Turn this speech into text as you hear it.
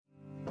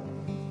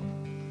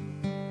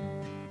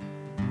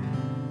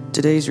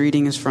Today's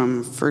reading is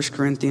from 1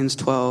 Corinthians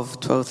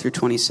 12 through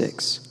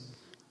 26.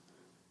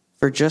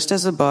 For just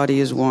as the body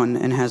is one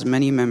and has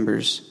many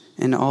members,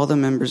 and all the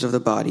members of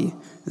the body,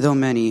 though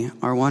many,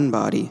 are one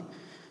body,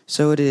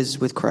 so it is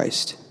with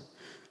Christ.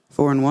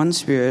 For in one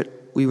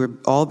Spirit we were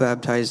all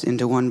baptized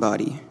into one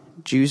body,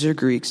 Jews or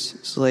Greeks,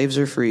 slaves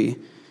or free,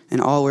 and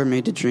all were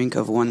made to drink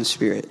of one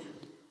Spirit.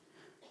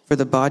 For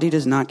the body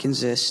does not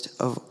consist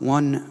of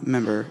one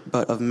member,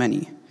 but of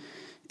many.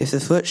 If the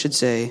foot should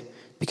say,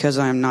 because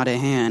I am not a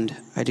hand,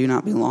 I do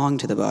not belong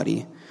to the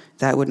body,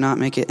 that would not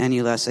make it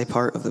any less a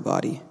part of the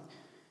body.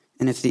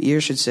 And if the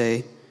ear should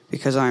say,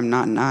 because I am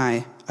not an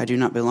eye, I do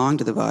not belong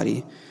to the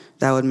body,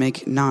 that would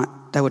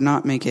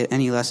not make it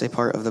any less a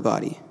part of the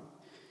body.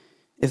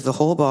 If the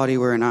whole body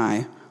were an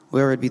eye,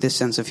 where would be the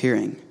sense of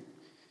hearing?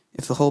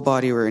 If the whole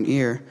body were an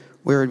ear,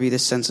 where would be the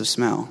sense of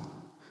smell?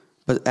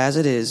 But as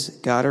it is,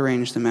 God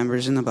arranged the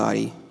members in the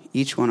body,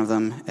 each one of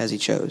them as he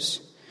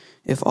chose.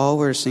 If all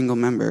were a single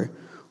member,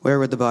 where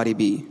would the body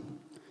be?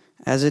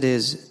 As it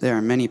is, there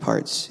are many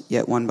parts,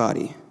 yet one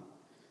body.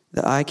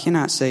 The eye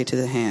cannot say to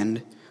the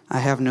hand, I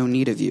have no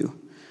need of you,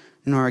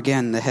 nor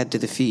again the head to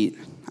the feet,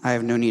 I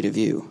have no need of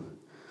you.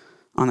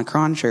 On the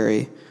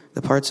contrary,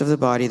 the parts of the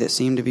body that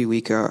seem to be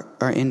weaker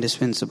are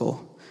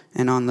indispensable,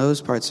 and on those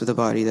parts of the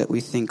body that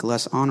we think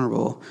less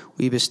honorable,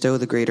 we bestow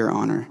the greater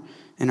honor,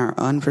 and our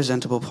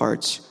unpresentable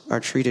parts are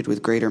treated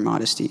with greater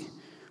modesty,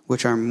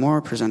 which our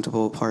more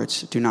presentable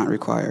parts do not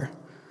require.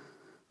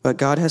 But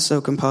God has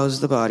so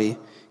composed the body,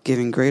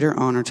 giving greater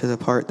honor to the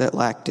part that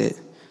lacked it,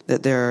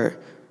 that there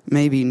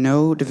may be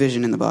no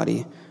division in the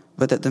body,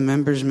 but that the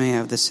members may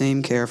have the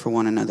same care for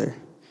one another.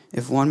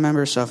 If one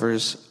member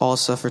suffers, all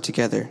suffer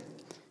together.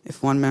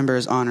 If one member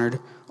is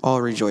honored,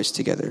 all rejoice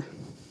together.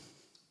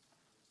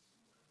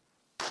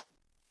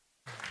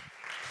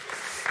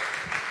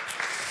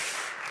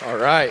 All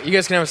right, you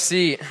guys can have a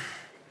seat.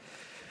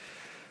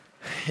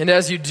 And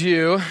as you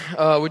do,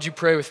 would you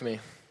pray with me?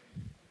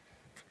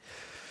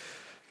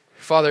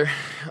 Father,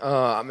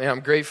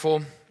 I'm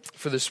grateful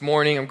for this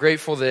morning. I'm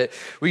grateful that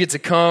we get to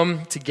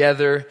come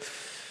together.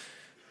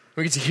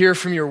 We get to hear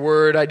from your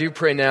word. I do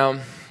pray now,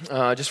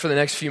 just for the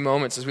next few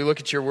moments, as we look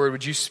at your word,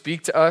 would you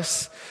speak to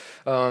us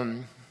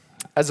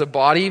as a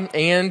body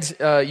and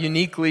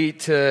uniquely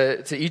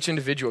to each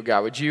individual,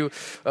 God? Would you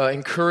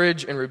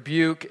encourage and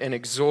rebuke and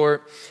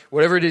exhort,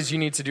 whatever it is you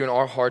need to do in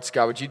our hearts,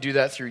 God, would you do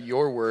that through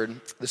your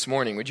word this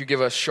morning? Would you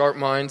give us sharp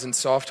minds and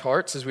soft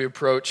hearts as we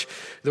approach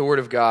the word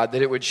of God,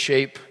 that it would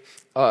shape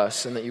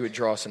us and that you would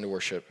draw us into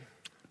worship?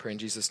 I pray in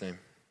Jesus' name.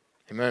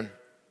 Amen.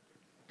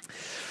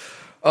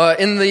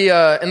 In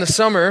the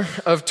summer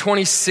of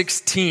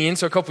 2016,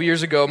 so a couple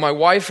years ago, my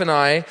wife and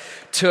I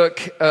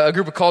took a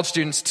group of college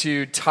students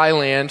to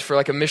Thailand for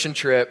like a mission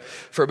trip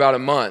for about a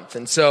month.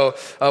 And so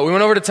we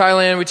went over to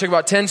Thailand. We took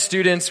about 10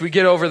 students. We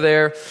get over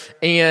there,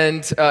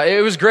 and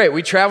it was great.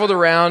 We traveled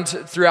around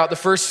throughout the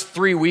first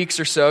 3 weeks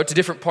or so to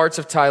different parts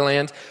of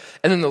Thailand.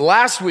 And then the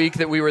last week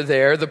that we were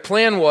there, the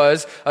plan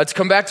was to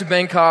come back to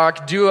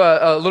Bangkok, do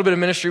a little bit of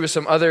ministry with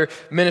some other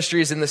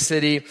ministries in the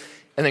city,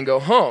 and then go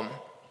home.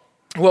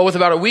 Well, with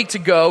about a week to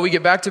go, we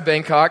get back to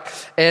Bangkok,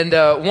 and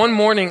one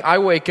morning I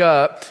wake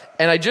up,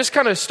 and I just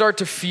kind of start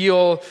to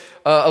feel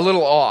a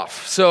little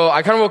off. So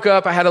I kind of woke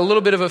up, I had a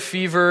little bit of a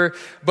fever,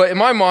 but in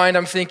my mind,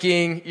 I'm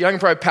thinking, I can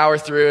probably power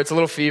through. It's a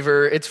little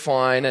fever, it's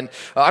fine. And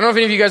I don't know if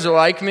any of you guys are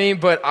like me,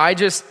 but I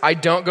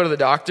don't go to the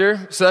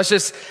doctor. So that's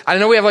just, I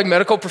know we have like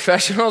medical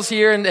professionals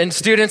here and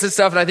students and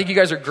stuff, and I think you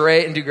guys are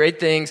great and do great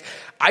things.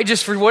 I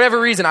just, for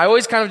whatever reason, I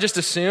always kind of just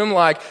assume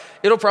like,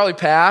 it'll probably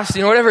pass.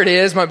 Whatever it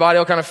is, my body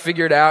will kind of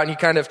figure it out, and you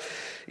kind of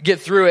get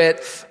through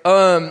it.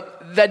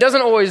 That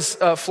doesn't always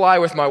fly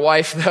with my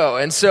wife, though.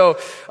 And so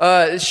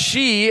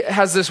she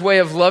has this way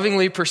of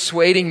lovingly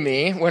persuading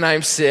me when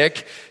I'm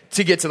sick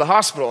to get to the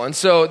hospital. And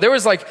so there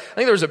was I think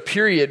there was a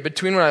period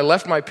between when I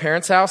left my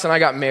parents' house and I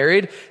got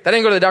married that I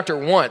didn't go to the doctor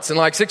once in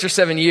like 6 or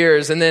 7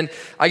 years. And then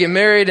I get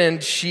married,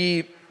 and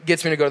she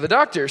gets me to go to the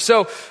doctor.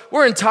 So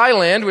we're in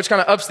Thailand, which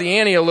kind of ups the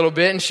ante a little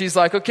bit. And she's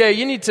like, okay,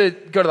 you need to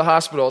go to the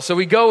hospital. So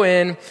we go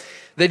in.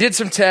 They did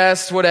some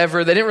tests,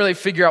 whatever. They didn't really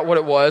figure out what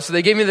it was. So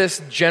they gave me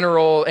this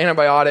general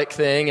antibiotic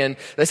thing. And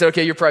they said,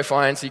 okay, you're probably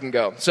fine, so you can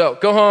go. So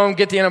go home,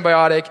 get the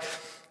antibiotic.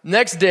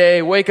 Next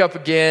day, wake up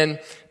again.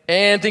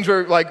 And things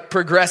were like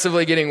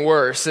progressively getting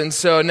worse. And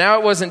so now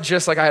it wasn't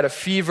just like I had a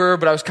fever,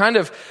 but I was kind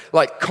of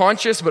like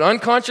conscious, but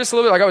unconscious a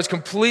little bit. Like I was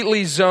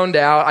completely zoned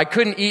out. I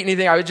couldn't eat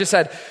anything. I just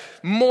had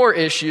more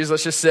issues,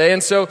 let's just say.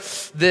 And so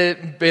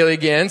Bailey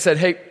again said,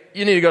 hey,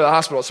 you need to go to the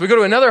hospital. So we go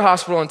to another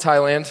hospital in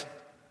Thailand.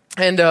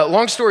 And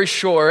long story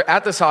short,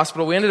 at this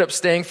hospital, we ended up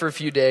staying for a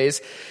few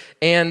days.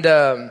 And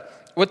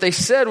what they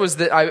said was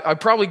that I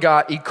probably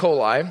got E.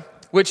 coli,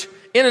 which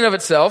in and of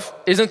itself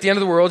isn't the end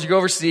of the world. You go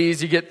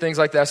overseas, you get things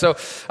like that. So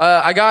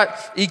I got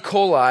E.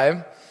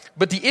 coli.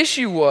 But the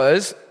issue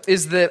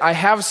is that I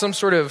have some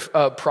sort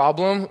of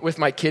problem with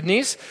my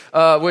kidneys,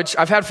 which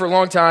I've had for a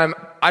long time.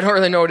 I don't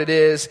really know what it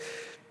is.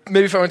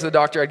 Maybe if I went to the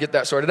doctor, I'd get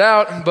that sorted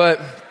out. But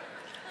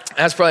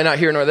That's probably not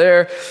here nor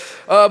there.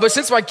 But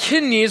since my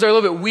kidneys are a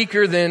little bit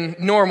weaker than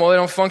normal, they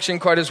don't function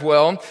quite as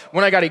well.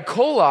 When I got E.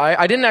 coli,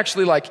 I didn't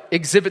actually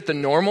exhibit the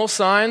normal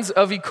signs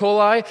of E.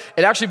 coli.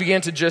 It actually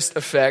began to just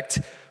affect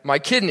my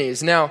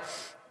kidneys. Now,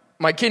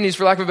 my kidneys,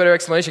 for lack of a better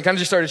explanation, kind of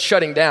just started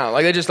shutting down.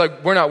 They just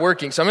we're not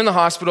working. So I'm in the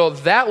hospital.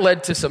 That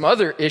led to some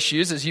other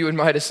issues, as you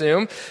might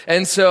assume.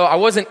 And so I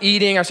wasn't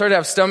eating. I started to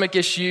have stomach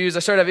issues. I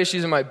started to have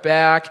issues in my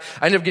back.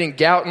 I ended up getting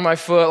gout in my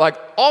foot.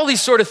 All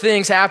these sort of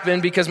things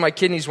happened because my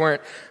kidneys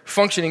weren't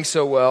functioning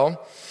so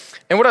well.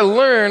 And what I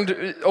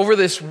learned over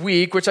this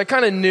week, which I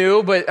kind of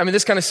knew, but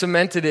this kind of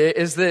cemented it,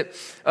 is that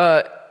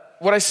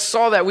what I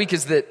saw that week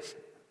is that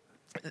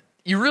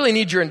you really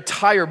need your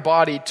entire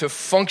body to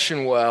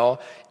function well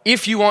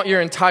if you want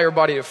your entire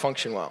body to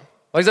function well.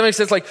 Does that make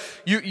sense?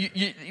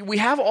 We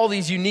have all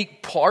these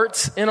unique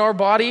parts in our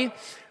body,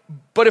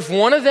 but if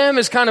one of them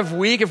is kind of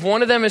weak, if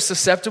one of them is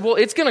susceptible,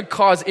 it's going to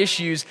cause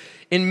issues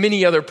in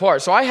many other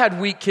parts. So I had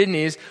weak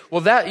kidneys.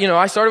 Well,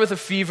 I started with a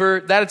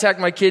fever. That attacked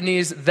my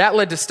kidneys. That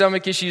led to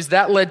stomach issues.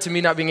 That led to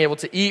me not being able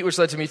to eat, which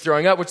led to me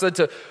throwing up, which led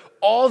to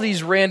all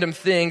these random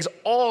things,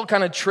 all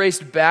kind of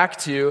traced back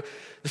to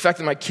the fact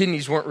that my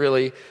kidneys weren't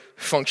really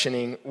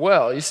functioning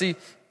well. You see,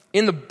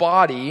 in the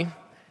body,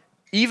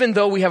 even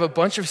though we have a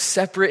bunch of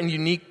separate and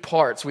unique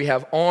parts, we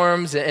have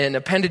arms and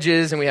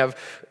appendages and we have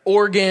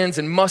organs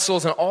and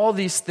muscles and all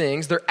these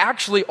things, they're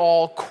actually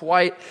all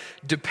quite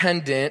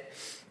dependent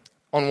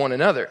on one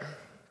another.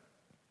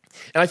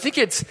 And I think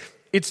it's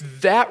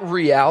that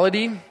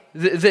reality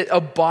that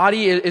a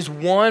body is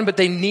one, but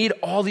they need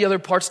all the other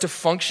parts to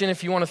function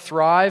if you want to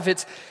thrive.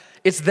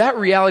 It's that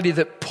reality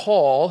that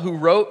Paul, who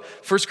wrote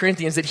 1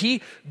 Corinthians, that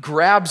he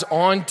grabs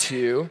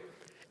onto,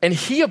 and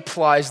he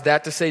applies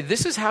that to say,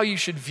 this is how you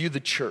should view the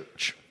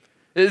church.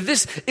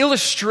 This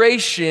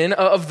illustration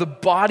of the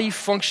body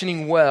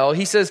functioning well,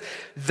 he says,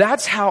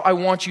 that's how I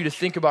want you to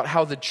think about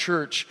how the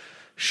church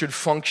should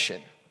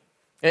function.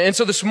 And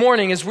so this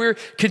morning, as we're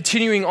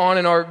continuing on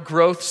in our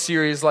growth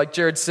series, like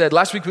Jared said,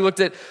 last week we looked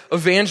at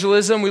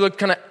evangelism. We looked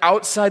kind of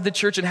outside the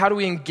church and how do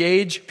we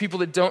engage people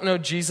that don't know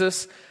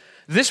Jesus.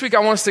 This week I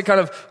want us to kind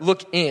of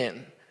look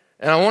in.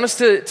 And I want us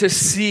to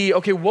see,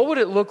 okay, what would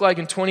it look like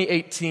in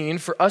 2018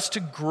 for us to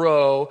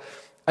grow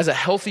as a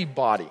healthy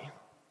body?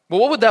 Well,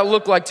 what would that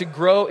look like to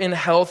grow in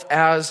health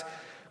as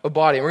a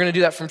body? And we're going to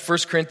do that from 1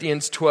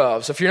 Corinthians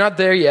 12. So if you're not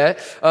there yet,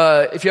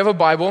 if you have a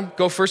Bible,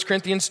 go 1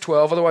 Corinthians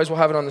 12. Otherwise, we'll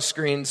have it on the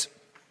screens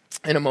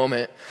in a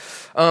moment.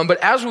 But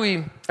as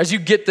you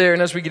get there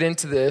and as we get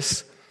into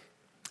this,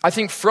 I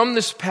think from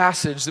this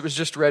passage that was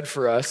just read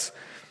for us,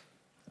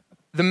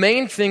 the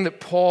main thing that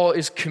Paul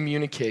is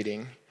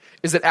communicating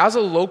is that as a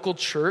local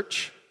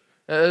church,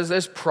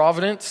 as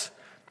Providence,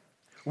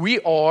 we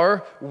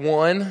are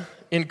one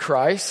in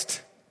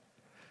Christ,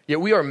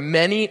 yet we are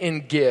many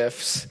in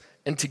gifts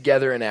and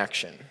together in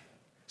action.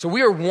 So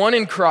we are one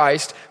in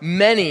Christ,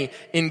 many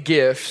in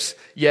gifts,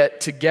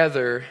 yet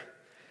together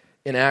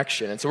in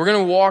action. And so we're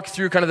going to walk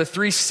through kind of the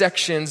three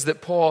sections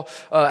that Paul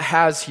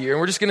has here.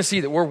 And we're just going to see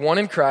that we're one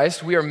in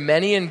Christ, we are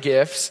many in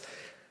gifts,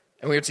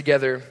 and we are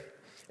together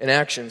in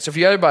action. So if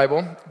you have a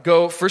Bible,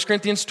 go 1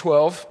 Corinthians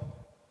 12.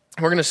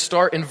 We're going to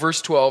start in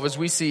verse 12 as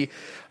we see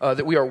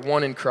that we are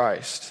one in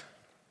Christ.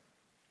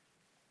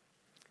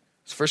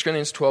 It's 1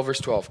 Corinthians 12, verse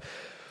 12.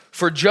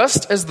 For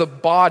just as the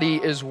body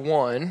is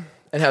one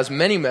and has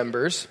many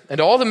members, and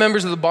all the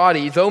members of the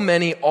body, though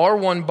many, are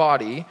one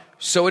body,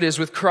 so it is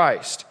with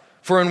Christ.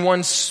 For in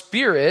one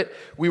Spirit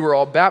we were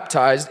all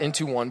baptized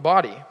into one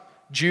body.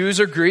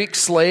 Jews or Greeks,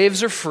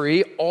 slaves or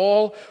free,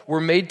 all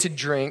were made to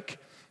drink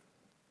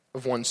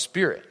of one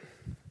Spirit.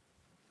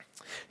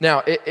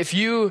 Now, if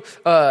you've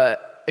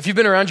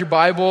been around your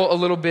Bible a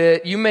little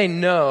bit, you may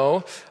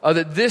know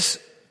that this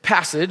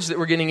passage that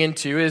we're getting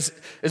into is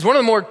one of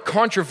the more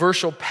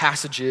controversial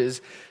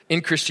passages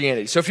in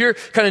Christianity. So if you're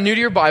kind of new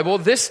to your Bible,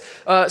 this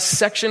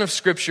section of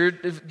Scripture,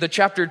 the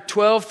chapter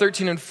 12,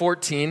 13, and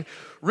 14,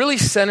 really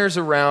centers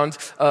around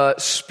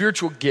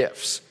spiritual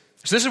gifts.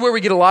 So this is where we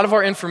get a lot of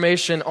our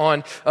information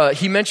on,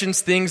 he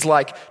mentions things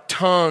like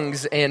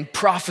tongues and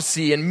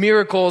prophecy and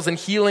miracles and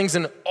healings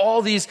and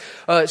all these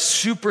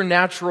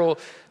supernatural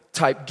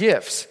type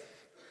gifts.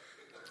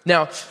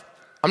 Now,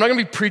 I'm not going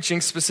to be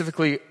preaching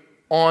specifically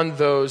on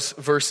those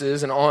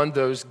verses and on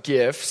those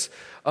gifts,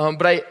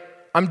 but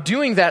I'm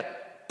doing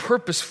that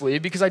purposefully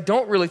because I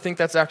don't really think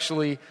that's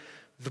actually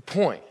the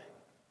point.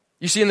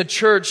 You see, in the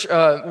church,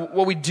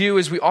 what we do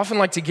is we often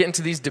like to get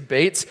into these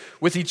debates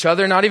with each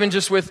other, not even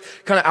just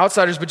with kind of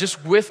outsiders, but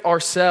just with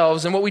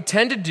ourselves. And what we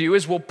tend to do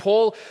is we'll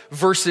pull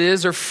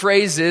verses or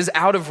phrases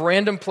out of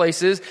random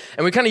places,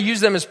 and we kind of use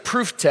them as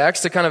proof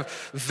text to kind of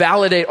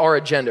validate our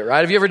agenda, right?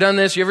 Have you ever done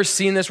this? You ever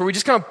seen this? Where we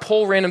just kind of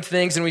pull random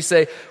things and we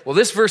say, well,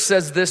 this verse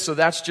says this, so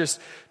that's just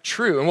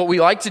true. And what we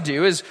like to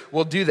do is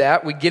we'll do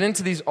that. We get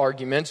into these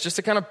arguments just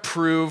to kind of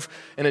prove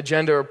an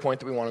agenda or a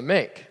point that we want to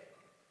make.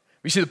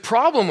 You see, the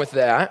problem with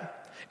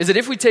that is that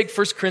if we take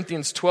 1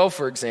 Corinthians 12,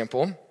 for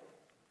example,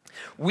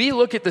 We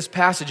look at this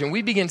passage and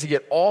we begin to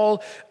get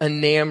all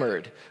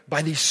enamored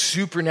by these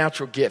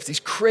supernatural gifts, these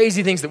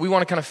crazy things that we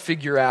want to kind of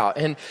figure out.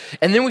 And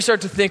then we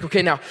start to think,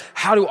 okay, now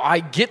how do I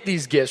get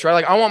these gifts, right?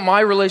 Like I want my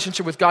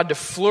relationship with God to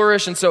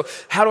flourish. And so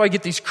how do I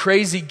get these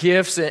crazy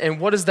gifts and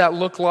what does that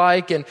look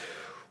like? And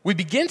we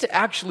begin to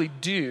actually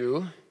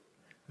do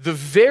the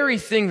very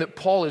thing that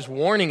Paul is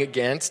warning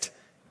against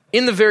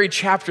in the very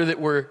chapter that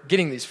we're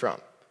getting these from.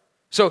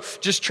 So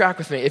just track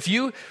with me. If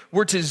you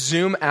were to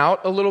zoom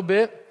out a little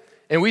bit,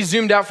 and we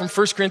zoomed out from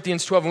 1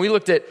 Corinthians 12, and we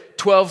looked at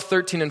 12,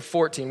 13, and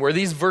 14, where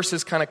these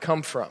verses kind of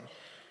come from.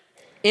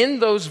 In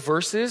those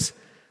verses,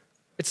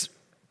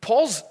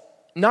 Paul's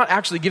not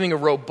actually giving a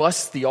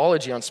robust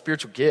theology on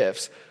spiritual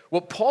gifts.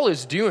 What Paul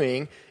is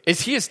doing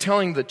is he is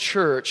telling the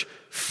church,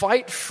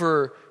 fight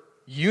for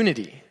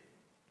unity.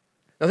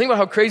 Now think about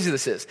how crazy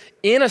this is.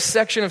 In a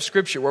section of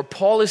scripture where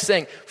Paul is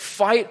saying,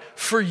 fight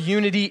for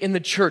unity in the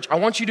church. I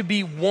want you to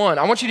be one.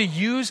 I want you to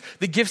use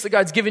the gifts that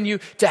God's given you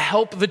to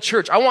help the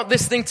church. I want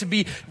this thing to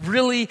be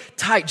really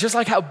tight, just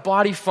like how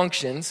body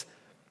functions.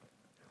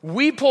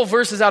 We pull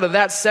verses out of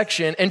that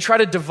section and try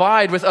to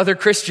divide with other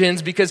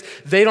Christians because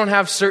they don't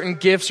have certain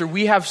gifts or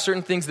we have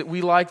certain things that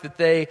we like that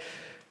they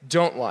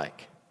don't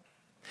like.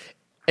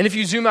 And if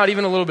you zoom out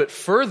even a little bit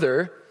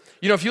further,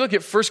 if you look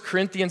at 1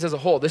 Corinthians as a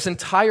whole, this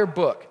entire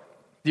book,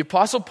 the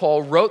Apostle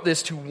Paul wrote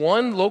this to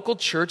one local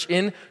church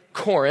in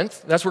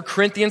Corinth. That's where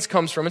Corinthians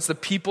comes from. It's the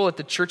people at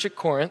the church at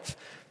Corinth.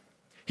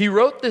 He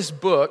wrote this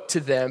book to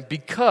them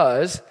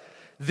because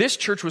this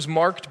church was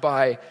marked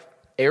by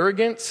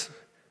arrogance.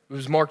 It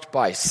was marked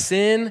by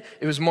sin.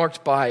 It was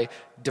marked by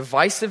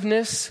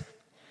divisiveness.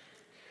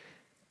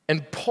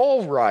 And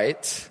Paul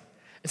writes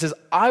and says,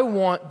 I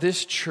want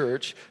this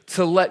church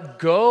to let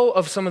go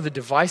of some of the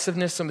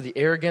divisiveness, some of the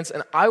arrogance,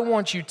 and I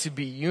want you to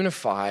be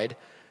unified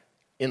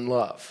in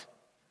love.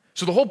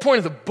 So the whole point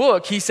of the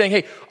book, he's saying,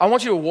 hey, I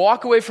want you to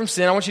walk away from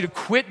sin. I want you to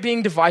quit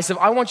being divisive.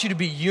 I want you to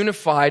be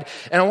unified.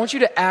 And I want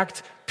you to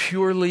act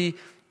purely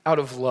out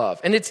of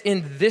love. And it's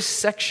in this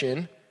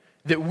section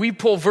that we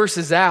pull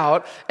verses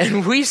out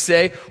and we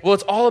say, well,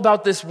 it's all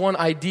about this one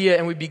idea.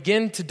 And we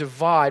begin to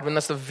divide when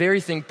that's the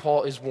very thing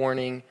Paul is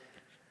warning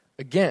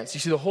against. You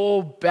see, the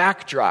whole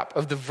backdrop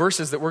of the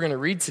verses that we're going to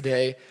read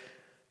today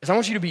is I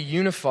want you to be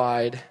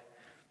unified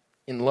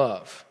in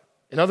love.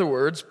 In other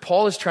words,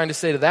 Paul is trying to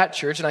say to that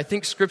church, and I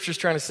think Scripture is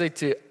trying to say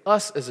to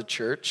us as a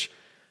church,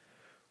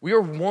 we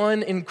are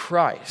one in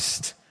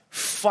Christ.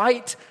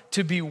 Fight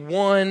to be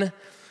one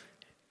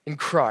in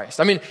Christ.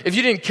 I mean, if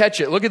you didn't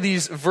catch it, look at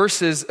these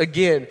verses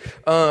again.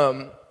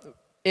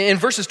 In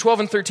verses 12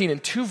 and 13, in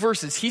 2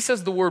 verses, he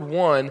says the word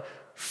one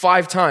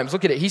 5 times.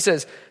 Look at it. He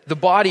says, the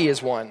body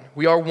is one.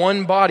 We are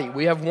one body.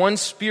 We have one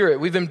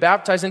spirit. We've been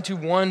baptized into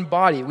one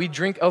body. We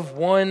drink of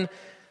one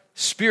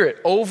Spirit.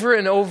 Over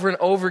and over and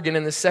over again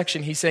in this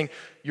section, he's saying,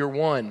 you're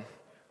one.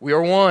 We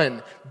are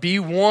one. Be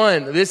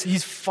one.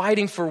 He's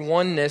fighting for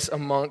oneness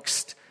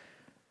amongst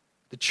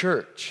the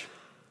church.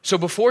 So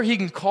before he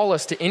can call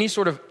us to any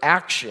sort of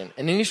action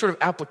and any sort of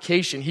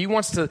application, he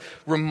wants to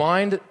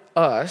remind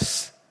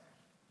us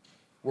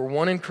we're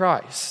one in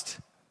Christ.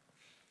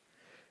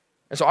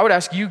 And so I would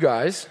ask you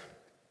guys,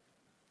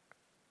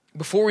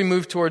 before we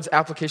move towards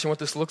application, what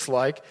this looks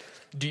like,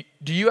 do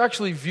you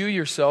actually view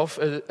yourself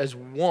as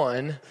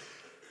one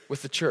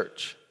with the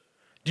church?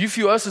 Do you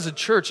view us as a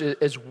church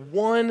as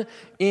one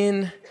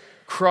in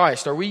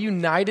Christ? Are we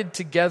united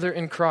together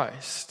in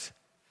Christ?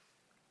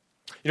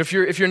 If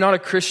you're not a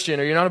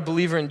Christian or you're not a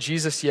believer in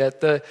Jesus yet,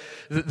 the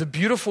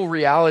beautiful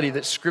reality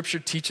that Scripture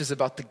teaches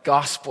about the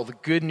gospel, the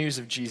good news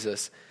of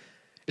Jesus,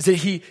 is that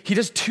he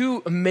does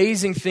 2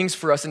 amazing things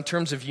for us in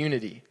terms of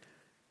unity.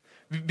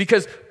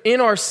 Because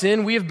in our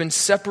sin, we have been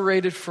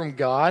separated from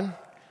God.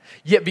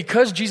 Yet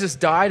because Jesus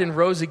died and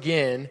rose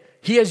again,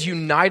 he has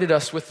united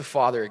us with the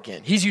Father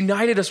again. He's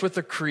united us with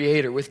the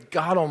Creator, with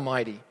God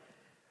Almighty.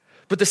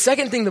 But the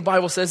second thing the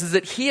Bible says is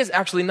that he has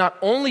actually not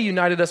only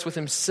united us with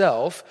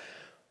himself,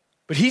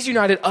 but he's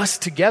united us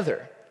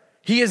together.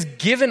 He has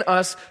given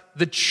us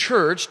the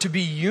church to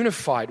be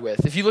unified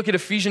with. If you look at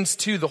Ephesians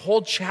 2, the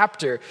whole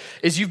chapter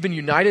is you've been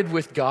united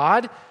with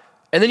God,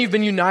 and then you've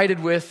been united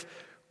with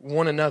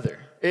one another.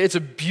 It's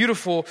a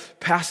beautiful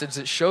passage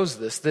that shows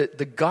this, that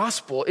the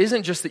gospel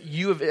isn't just that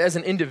you have, as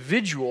an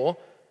individual,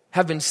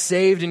 have been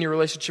saved in your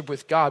relationship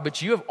with God,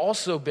 but you have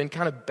also been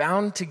kind of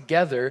bound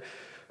together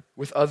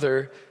with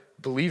other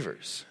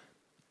believers.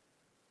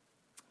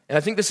 And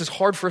I think this is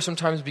hard for us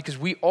sometimes because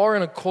we are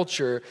in a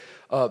culture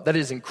that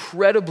is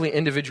incredibly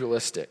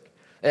individualistic.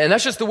 And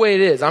that's just the way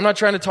it is. I'm not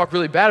trying to talk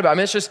really bad about it. I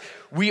mean, it's just,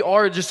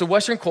 the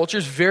Western culture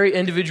is very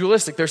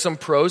individualistic. There's some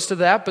pros to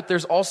that, but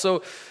there's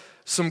also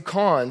some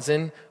cons.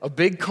 And a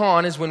big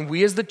con is when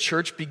we as the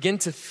church begin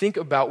to think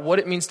about what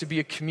it means to be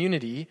a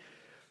community,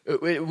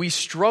 we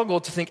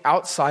struggle to think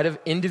outside of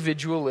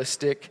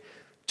individualistic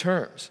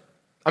terms.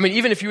 I mean,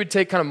 even if you would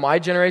take kind of my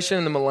generation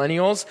and the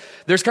millennials,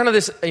 there's kind of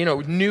this,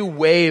 new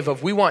wave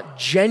of we want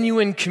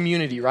genuine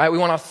community, right? We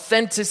want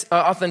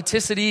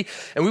authenticity,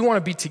 and we want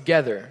to be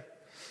together.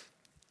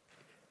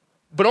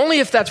 But only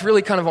if that's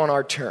really kind of on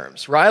our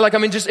terms, right? Like, I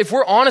mean, just if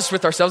we're honest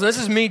with ourselves, and this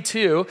is me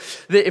too,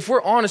 that if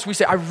we're honest, we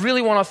say, I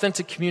really want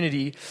authentic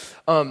community,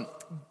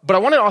 but I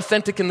want it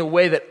authentic in the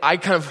way that I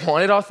kind of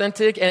want it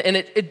authentic, and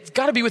it's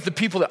got to be with the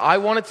people that I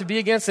want it to be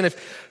against, and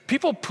if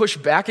people push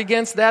back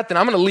against that, then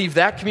I'm going to leave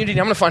that community,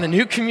 and I'm going to find a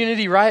new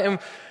community, right? And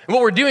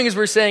what we're doing is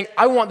we're saying,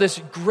 I want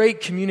this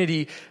great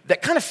community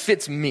that kind of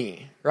fits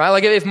me, right?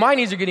 Like, if my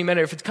needs are getting met,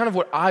 if it's kind of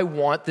what I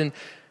want,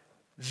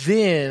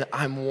 then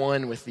I'm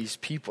one with these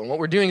people. And what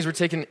we're doing is we're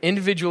taking an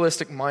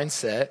individualistic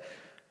mindset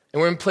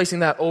and we're placing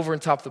that over on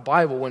top of the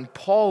Bible, when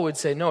Paul would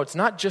say, no, it's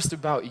not just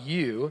about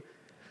you.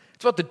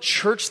 It's about the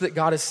church that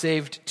God has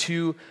saved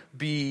to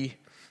be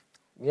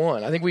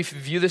one. I think we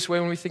view this way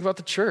when we think about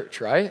the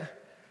church, right?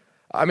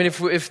 I mean,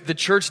 if the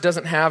church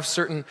doesn't have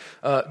certain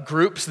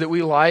groups that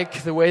we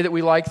like, the way that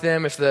we like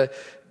them, if the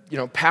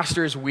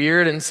pastor is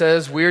weird and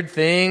says weird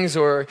things,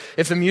 or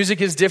if the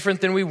music is different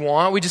than we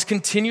want, we just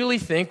continually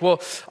think,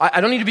 well,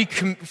 I don't need to be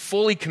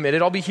fully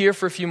committed. I'll be here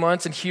for a few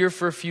months and here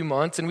for a few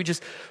months, and we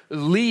just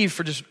leave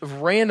for just a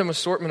random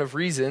assortment of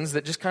reasons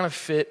that just kind of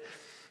fit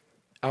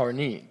our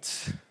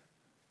needs.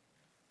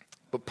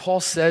 But Paul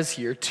says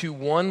here to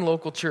one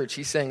local church,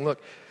 he's saying,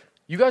 look,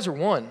 you guys are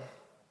one.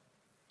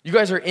 You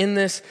guys are in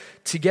this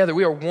together.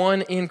 We are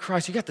one in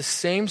Christ. You got the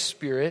same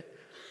Spirit,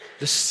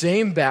 the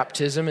same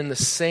baptism, and the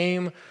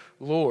same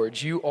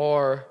Lord. You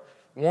are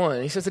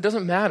one. He says it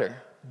doesn't matter,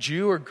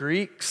 Jew or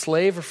Greek,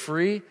 slave or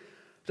free. It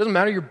doesn't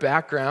matter your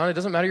background. It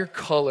doesn't matter your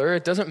color.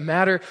 It doesn't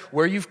matter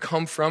where you've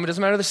come from. It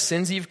doesn't matter the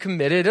sins you've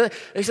committed.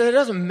 He says it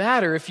doesn't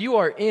matter if you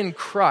are in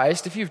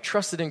Christ, if you've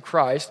trusted in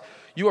Christ,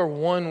 you are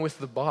one with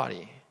the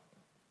body.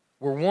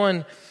 We're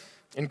one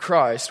in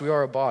Christ. We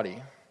are a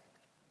body.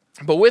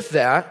 But with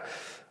that,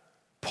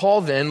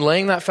 Paul then,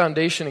 laying that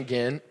foundation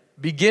again,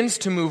 begins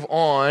to move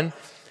on.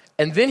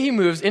 And then he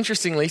moves,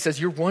 interestingly, he says,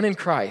 you're one in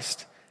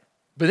Christ.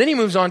 But then he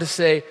moves on to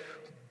say,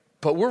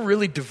 but we're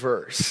really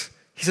diverse.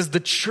 He says the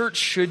church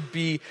should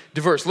be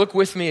diverse. Look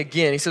with me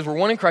again. He says we're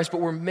one in Christ,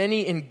 but we're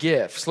many in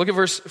gifts. Look at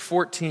verse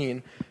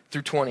 14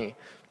 through 20.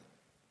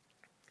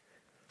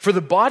 For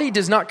the body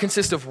does not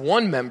consist of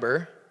one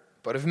member,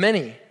 but of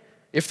many.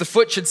 If the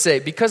foot should say,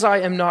 because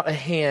I am not a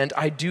hand,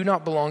 I do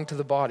not belong to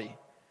the body,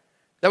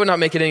 that would not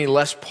make it any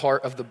less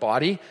part of the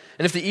body.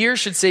 And if the ear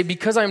should say,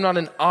 because I am not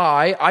an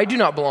eye, I do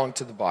not belong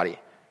to the body,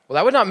 well,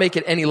 that would not make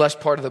it any less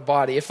part of the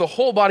body. If the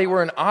whole body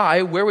were an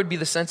eye, where would be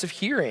the sense of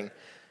hearing?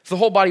 If the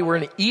whole body were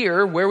an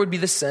ear, where would be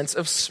the sense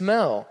of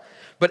smell?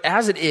 But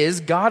as it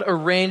is, God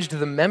arranged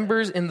the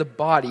members in the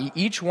body,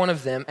 each one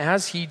of them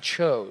as he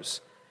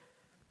chose.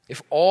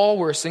 If all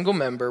were a single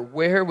member,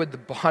 where would the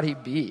body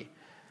be?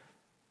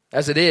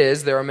 As it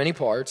is, there are many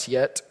parts,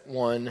 yet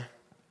one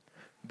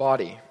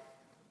body.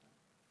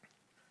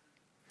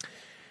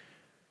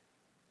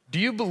 Do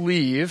you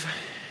believe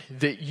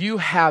that you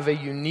have a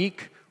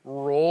unique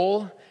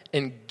role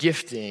and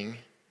gifting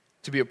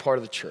to be a part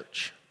of the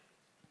church?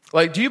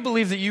 Like, do you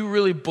believe that you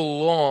really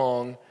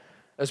belong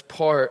as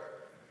part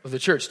of the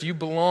church? Do you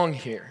belong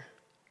here?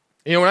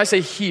 You know, when I say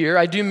here,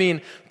 I do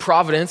mean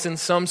Providence in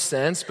some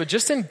sense, but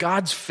just in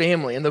God's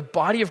family, in the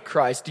body of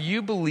Christ, do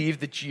you believe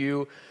that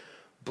you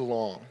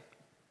belong?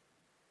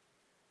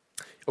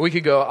 A week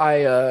ago,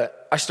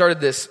 I started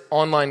this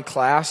online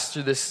class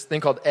through this thing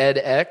called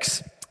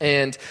edX.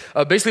 And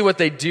basically what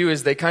they do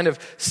is they kind of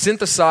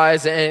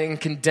synthesize and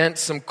condense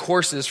some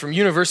courses from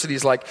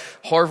universities like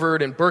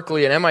Harvard and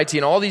Berkeley and MIT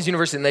and all these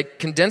universities. And they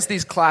condense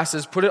these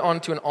classes, put it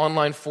onto an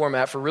online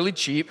format for really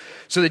cheap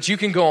so that you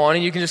can go on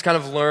and you can just kind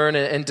of learn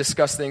and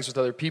discuss things with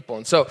other people.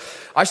 And so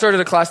I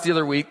started a class the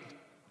other week,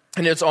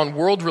 and it's on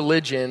world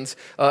religions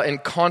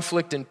and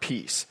conflict and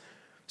peace.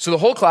 So the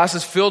whole class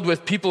is filled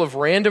with people of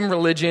random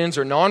religions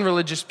or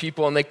non-religious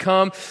people, and they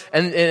come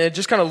and it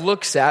just kind of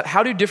looks at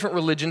how do different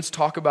religions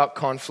talk about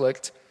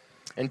conflict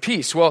and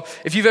peace. Well,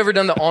 if you've ever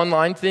done the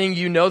online thing,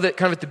 you know that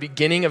kind of at the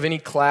beginning of any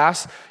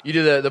class, you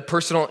do the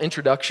personal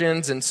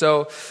introductions. And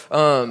so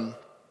I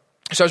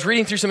was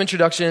reading through some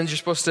introductions. You're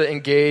supposed to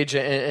engage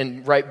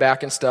and write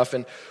back and stuff.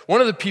 And one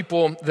of the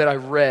people that I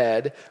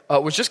read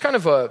was just kind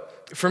of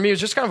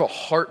a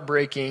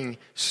heartbreaking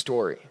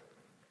story.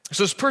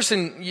 So this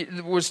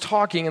person was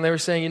talking, and they were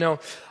saying, you know,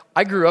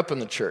 I grew up in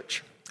the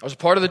church. I was a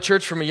part of the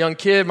church from a young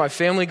kid. My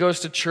family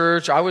goes to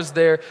church. I was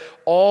there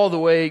all the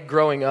way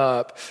growing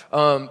up.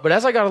 But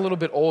as I got a little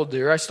bit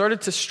older, I started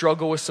to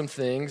struggle with some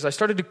things. I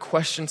started to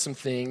question some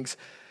things.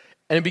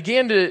 And it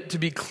began to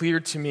be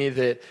clear to me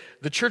that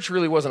the church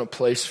really wasn't a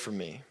place for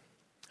me.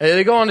 And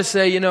they go on to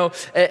say, you know,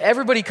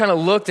 everybody kind of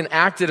looked and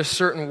acted a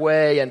certain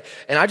way, and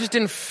I just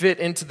didn't fit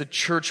into the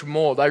church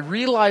mold. I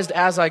realized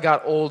as I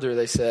got older,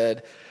 they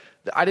said,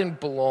 that I didn't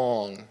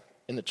belong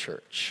in the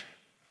church.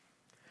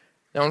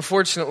 Now,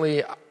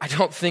 unfortunately, I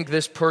don't think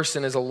this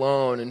person is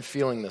alone in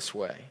feeling this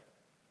way.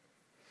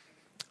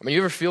 I mean,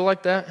 you ever feel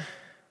like that?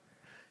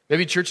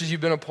 Maybe churches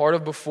you've been a part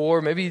of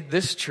before, maybe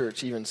this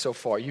church even so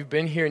far. You've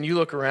been here and you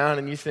look around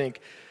and you think,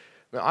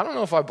 I don't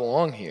know if I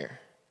belong here.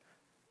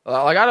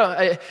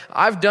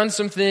 I've done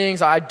some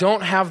things. I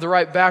don't have the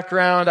right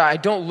background. I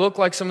don't look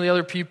like some of the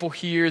other people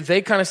here.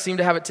 They kind of seem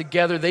to have it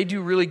together. They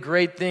do really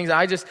great things.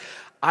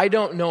 I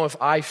don't know if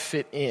I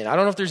fit in. I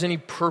don't know if there's any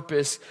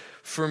purpose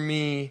for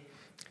me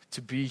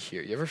to be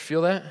here. You ever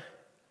feel that?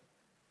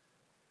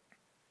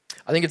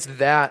 I think it's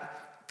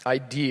that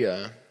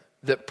idea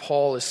that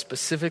Paul is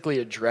specifically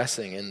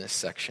addressing in this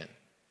section.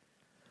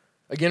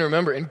 Again,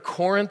 remember, in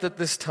Corinth at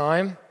this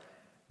time,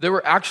 there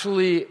were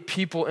actually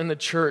people in the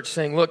church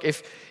saying, look,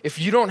 if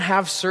you don't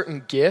have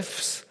certain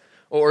gifts,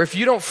 or if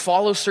you don't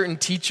follow certain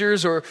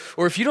teachers, or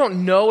if you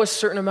don't know a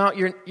certain amount,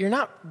 you're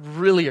not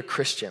really a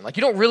Christian. Like,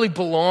 you don't really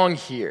belong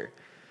here.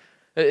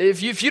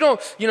 If you don't,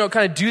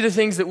 kind of do the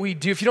things that we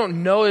do, if you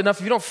don't know enough,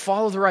 if you don't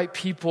follow the right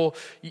people,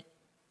 you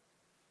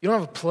don't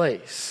have a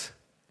place.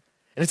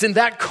 And it's in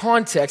that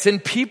context,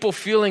 and people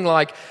feeling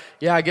like,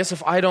 yeah, I guess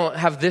if I don't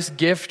have this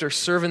gift or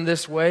serve in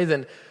this way,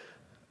 then,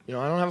 I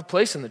don't have a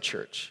place in the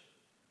church.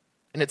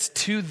 And it's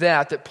to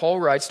that Paul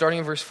writes, starting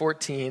in verse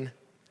 14,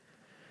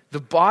 the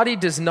body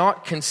does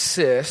not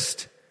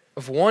consist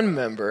of one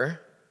member,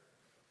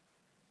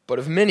 but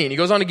of many. And he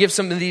goes on to give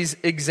some of these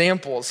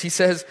examples. He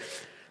says,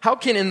 how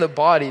can in the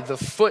body the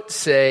foot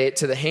say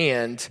to the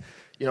hand,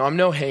 I'm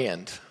no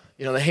hand.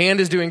 The hand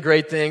is doing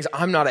great things.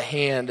 I'm not a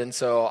hand, and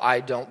so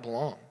I don't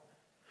belong.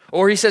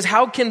 Or he says,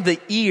 how can the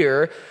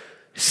ear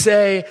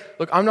say,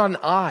 look, I'm not an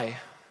eye.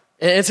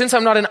 And since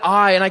I'm not an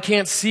eye and I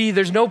can't see,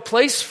 there's no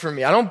place for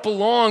me. I don't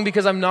belong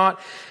because I'm not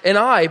an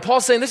eye.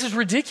 Paul's saying this is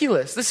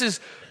ridiculous. This is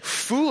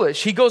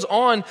foolish. He goes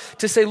on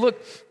to say,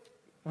 look,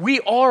 we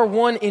are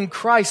one in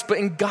Christ, but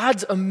in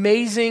God's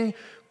amazing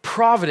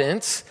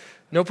providence,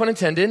 no pun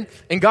intended,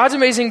 in God's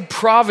amazing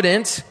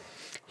providence,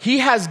 he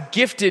has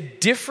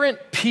gifted different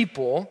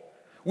people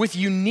with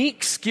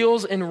unique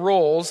skills and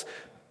roles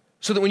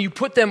so that when you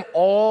put them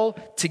all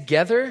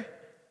together,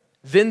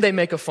 then they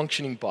make a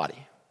functioning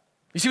body.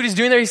 You see what he's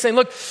doing there? He's saying,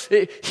 look,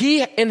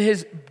 he in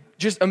his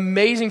just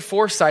amazing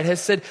foresight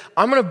has said,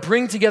 I'm going to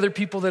bring together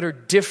people that are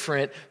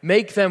different,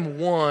 make them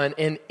one,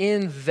 and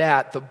in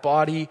that the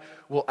body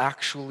will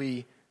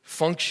actually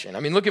function. I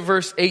mean, look at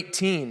verse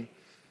 18.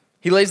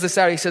 He lays this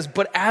out. He says,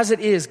 but as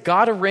it is,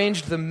 God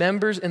arranged the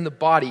members in the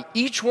body,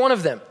 each one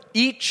of them,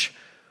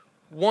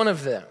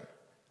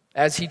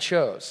 as he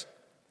chose.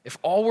 If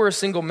all were a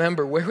single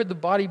member, where would the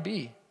body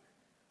be?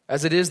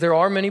 As it is, there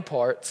are many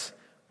parts,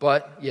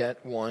 but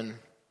yet one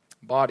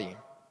body.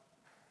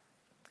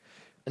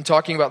 And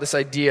talking about this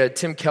idea,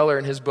 Tim Keller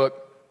in his book,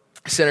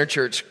 Center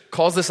Church,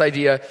 calls this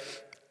idea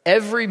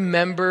every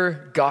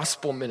member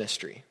gospel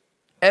ministry.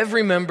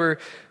 Every member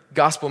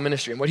gospel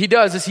ministry. And what he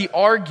does is he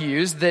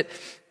argues that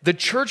the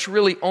church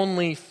really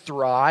only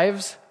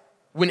thrives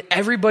when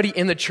everybody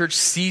in the church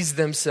sees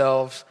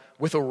themselves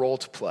with a role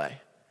to play.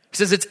 He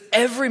says it's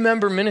every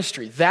member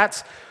ministry.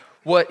 That's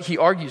what he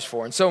argues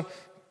for. And so,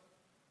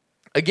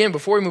 again,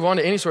 before we move on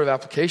to any sort of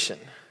application,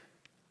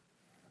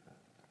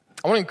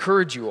 I want to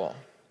encourage you all.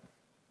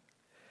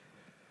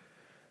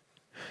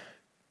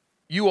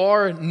 You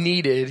are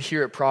needed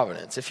here at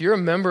Providence. If you're a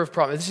member of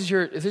Providence,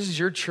 if this is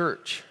your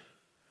church,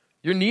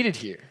 you're needed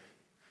here.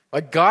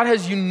 Like, God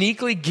has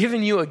uniquely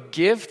given you a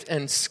gift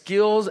and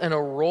skills and a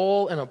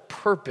role and a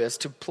purpose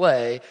to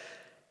play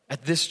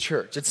at this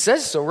church. It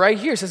says so right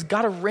here. It says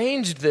God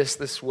arranged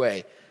this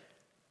way.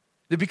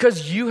 That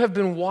because you have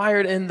been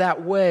wired in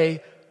that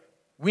way,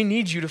 we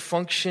need you to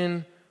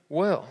function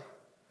well.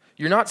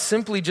 You're not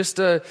simply just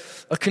a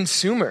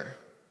consumer.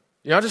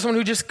 You're not just someone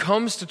who just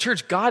comes to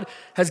church. God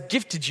has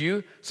gifted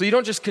you so you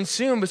don't just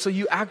consume, but so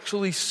you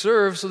actually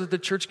serve so that the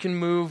church can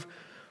move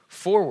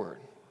forward.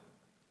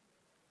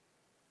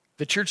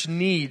 The church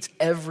needs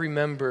every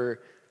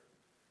member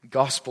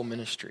gospel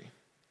ministry.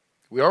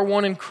 We are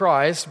one in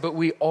Christ, but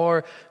we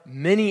are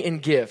many in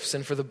gifts.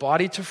 And for the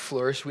body to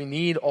flourish, we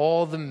need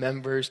all the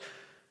members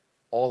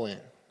all in.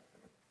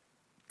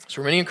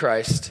 So we're many in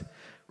Christ,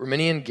 we're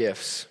many in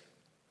gifts,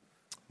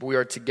 but we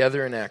are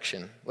together in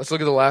action. Let's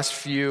look at the last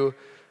few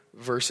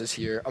verses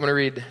here. I'm going to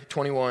read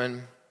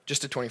 21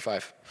 just to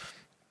 25.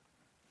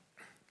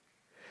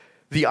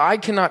 The eye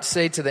cannot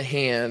say to the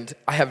hand,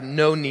 I have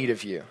no need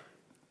of you.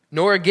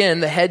 Nor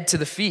again the head to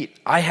the feet,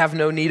 I have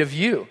no need of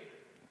you.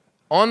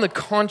 On the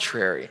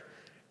contrary,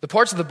 the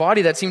parts of the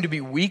body that seem to be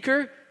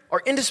weaker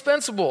are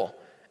indispensable.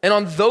 And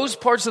on those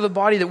parts of the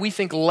body that we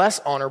think less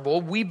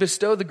honorable, we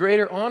bestow the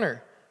greater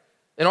honor.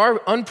 And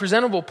our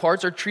unpresentable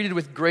parts are treated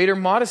with greater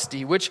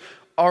modesty, which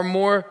our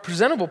more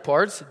presentable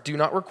parts do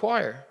not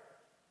require.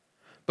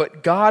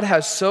 But God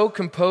has so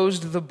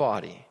composed the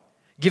body,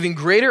 giving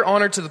greater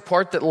honor to the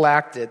part that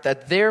lacked it,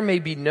 that there may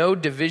be no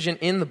division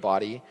in the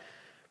body,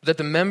 but that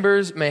the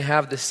members may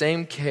have the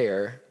same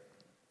care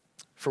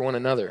for one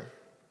another.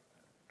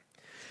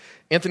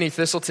 Anthony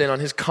Thistleton, on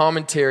his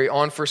commentary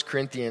on 1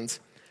 Corinthians,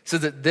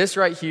 says that this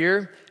right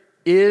here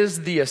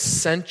is the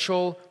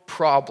essential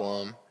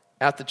problem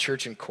at the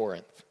church in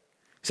Corinth.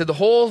 He said the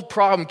whole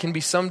problem can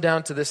be summed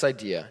down to this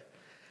idea: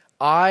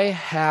 I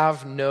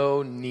have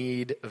no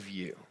need of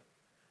you.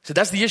 So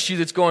that's the issue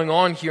that's going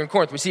on here in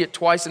Corinth. We see it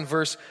twice in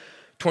verse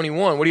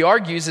 21. What he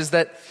argues is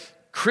that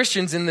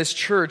Christians in this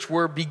church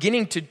were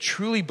beginning to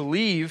truly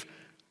believe,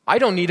 I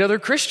don't need other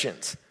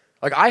Christians.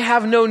 Like, I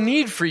have no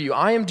need for you.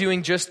 I am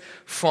doing just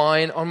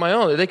fine on my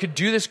own. That they could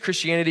do this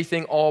Christianity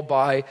thing all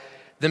by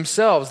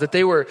themselves. That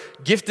they were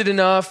gifted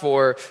enough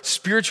or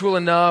spiritual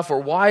enough or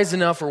wise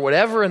enough or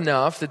whatever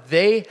enough that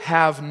they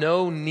have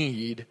no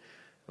need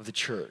of the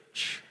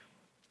church.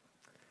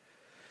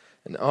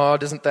 And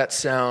doesn't that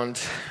sound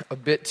a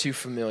bit too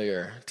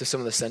familiar to some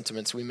of the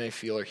sentiments we may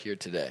feel are here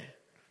today?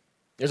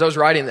 As I was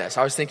writing this,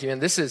 I was thinking, man,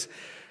 this is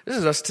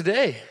us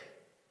today.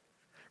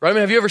 Right? I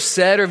mean, have you ever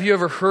said or have you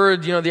ever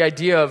heard, the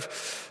idea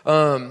of,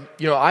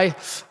 I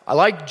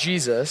like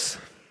Jesus,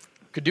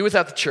 could do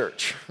without the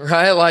church,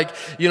 right? Like,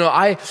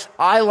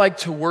 I like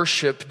to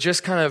worship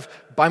just kind of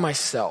by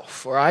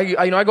myself. Or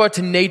I go out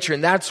to nature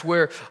and that's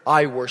where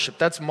I worship.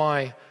 That's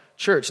my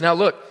church. Now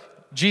look,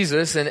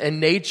 Jesus and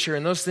nature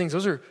and those things,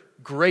 those are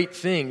great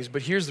things.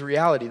 But here's the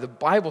reality. The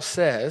Bible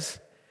says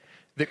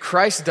that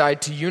Christ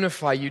died to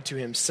unify you to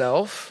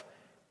himself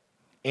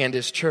and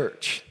his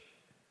church.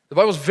 The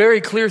Bible's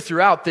very clear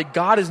throughout that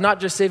God is not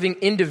just saving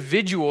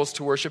individuals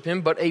to worship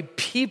him, but a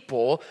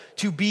people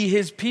to be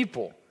his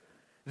people.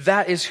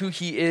 That is who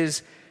he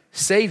is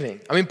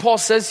saving. I mean, Paul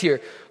says here,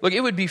 look,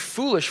 it would be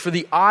foolish for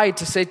the eye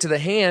to say to the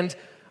hand,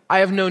 I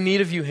have no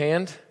need of you,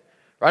 hand.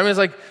 Right? I mean, it's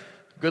like,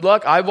 good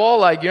luck, eyeball,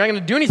 like, you're not going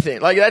to do anything.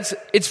 Like,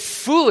 it's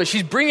foolish.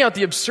 He's bringing out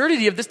the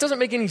absurdity of this doesn't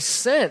make any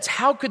sense.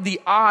 How could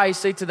the eye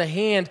say to the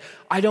hand,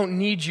 I don't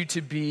need you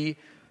to be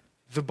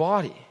the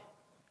body?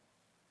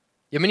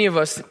 Yeah, many of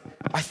us,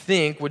 I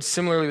think, would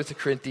similarly with the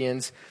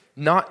Corinthians,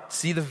 not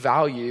see the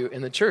value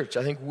in the church.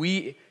 I think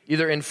we,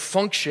 either in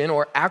function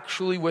or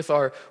actually with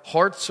our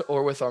hearts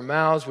or with our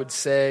mouths, would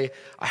say,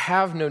 I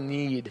have no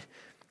need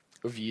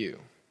of you.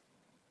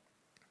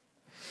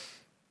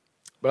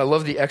 But I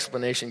love the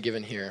explanation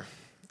given here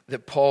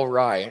that Paul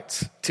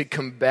writes to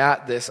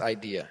combat this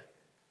idea.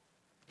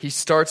 He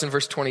starts in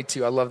verse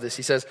 22. I love this.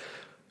 He says,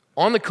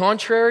 on the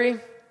contrary,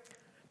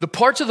 the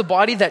parts of the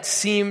body that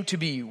seem to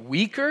be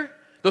weaker,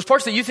 those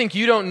parts that you think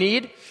you don't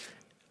need,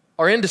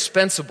 are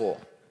indispensable.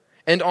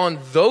 And on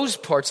those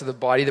parts of the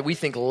body that we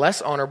think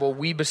less honorable,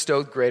 we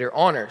bestow greater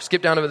honor.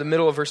 Skip down to the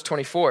middle of verse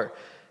 24.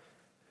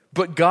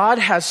 But God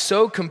has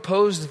so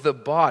composed the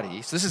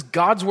body, so this is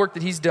God's work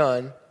that he's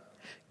done,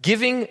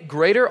 giving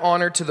greater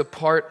honor to the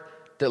part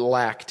that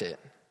lacked it,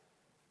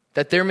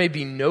 that there may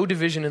be no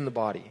division in the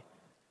body,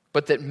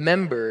 but that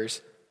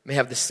members may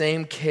have the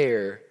same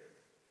care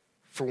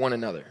for one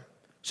another.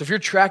 So if you're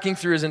tracking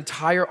through his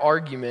entire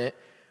argument,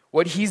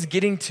 what he's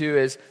getting to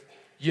is,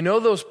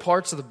 those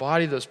parts of the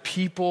body, those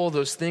people,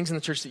 those things in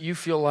the church that you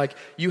feel like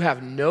you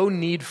have no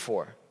need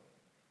for.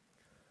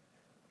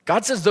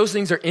 God says those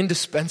things are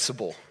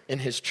indispensable in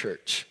his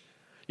church.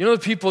 The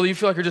people that you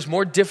feel like are just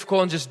more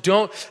difficult and just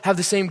don't have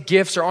the same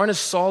gifts or aren't as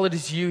solid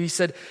as you. He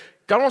said,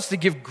 God wants to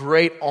give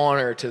great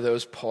honor to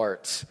those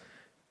parts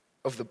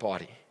of the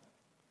body.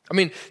 I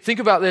mean, think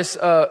about this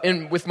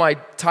with my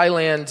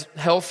Thailand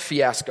health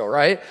fiasco,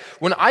 right?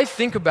 When I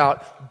think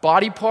about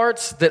body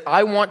parts that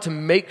I want to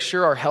make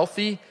sure are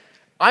healthy,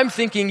 I'm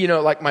thinking,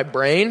 like my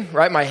brain,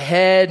 right? My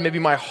head, maybe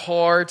my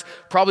heart,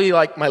 probably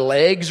like my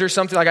legs or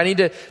something.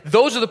 Like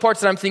those are the parts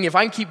that I'm thinking, if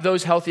I can keep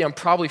those healthy, I'm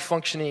probably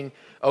functioning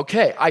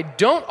okay. I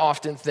don't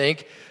often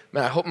think,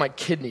 man, I hope my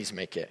kidneys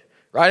make it.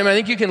 Right? I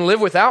think you can live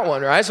without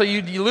one, right? So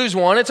you lose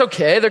one, it's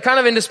okay. They're kind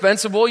of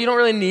indispensable. You don't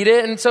really need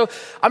it. And so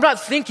I'm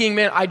not thinking,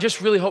 man, I just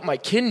really hope my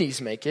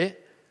kidneys make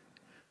it.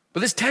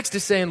 But this text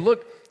is saying,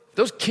 look, if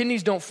those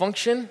kidneys don't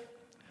function,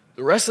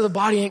 the rest of the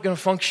body ain't going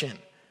to function.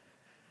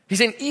 He's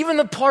saying even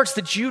the parts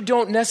that you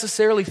don't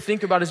necessarily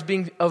think about as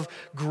being of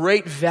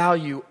great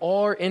value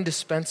are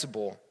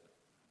indispensable.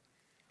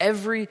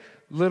 Every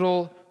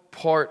little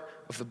part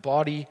of the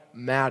body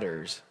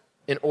matters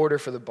in order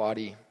for the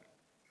body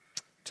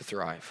to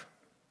thrive.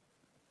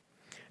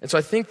 And so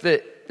I think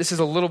that this is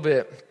a little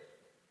bit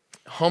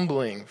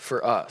humbling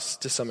for us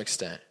to some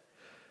extent.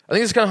 I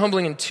think it's kind of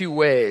humbling in two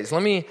ways.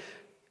 Let me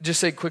just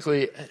say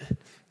quickly,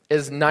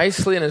 as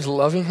nicely and as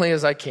lovingly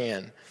as I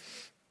can,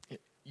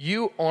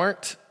 you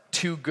aren't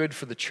too good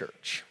for the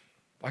church.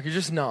 Like, you're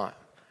just not.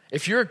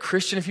 If you're a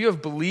Christian, if you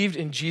have believed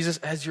in Jesus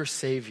as your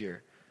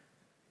Savior,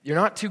 you're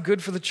not too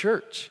good for the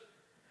church.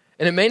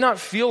 And it may not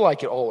feel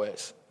like it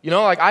always.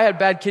 Like I had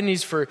bad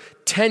kidneys for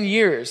 10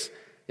 years,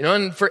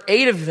 and for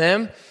 8 of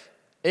them,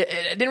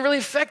 it didn't really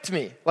affect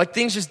me. Like,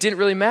 things just didn't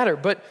really matter.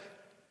 But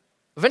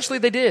eventually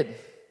they did.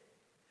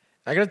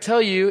 I got to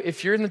tell you,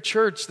 if you're in the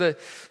church, the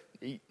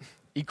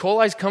E.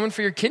 coli's coming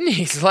for your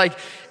kidneys. Like,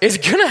 it's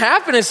going to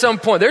happen at some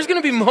point. There's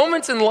going to be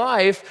moments in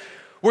life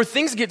where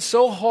things get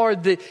so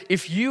hard that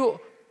if you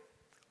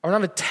are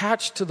not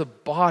attached to the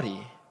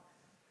body,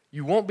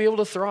 you won't be able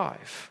to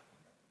thrive.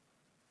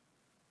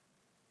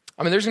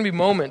 I mean, there's going to be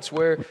moments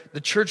where the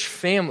church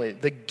family,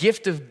 the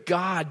gift of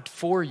God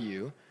for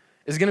you,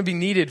 is going to be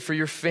needed for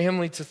your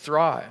family to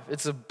thrive.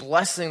 It's a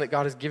blessing that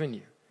God has given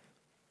you.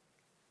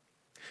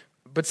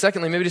 But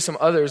secondly, maybe to some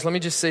others, let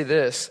me just say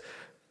this.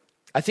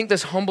 I think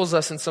this humbles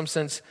us in some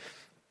sense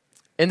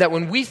And that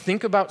when we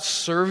think about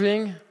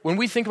serving, when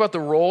we think about the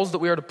roles that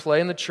we are to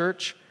play in the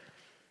church,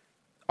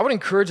 I would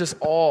encourage us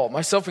all,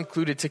 myself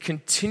included, to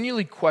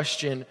continually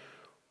question,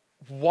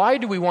 why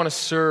do we want to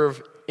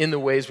serve in the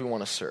ways we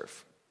want to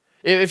serve?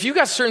 If you've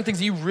got certain things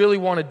that you really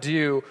want to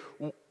do,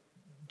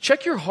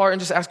 check your heart and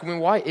just ask,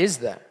 why is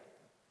that?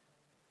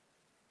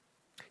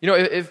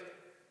 If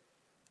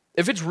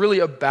it's really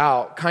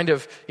about kind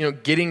of,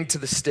 getting to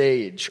the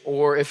stage,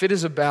 or if it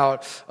is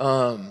about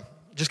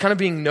just kind of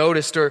being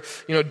noticed, or,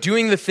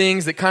 doing the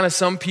things that kind of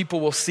some people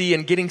will see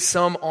and getting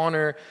some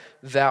honor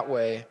that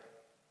way,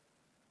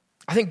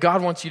 I think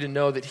God wants you to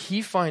know that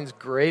he finds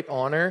great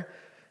honor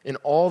in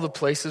all the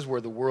places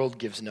where the world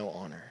gives no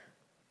honor.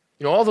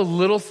 All the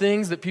little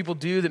things that people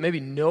do that maybe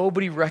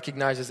nobody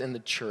recognizes in the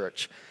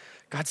church.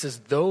 God says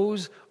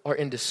those are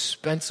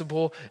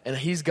indispensable, and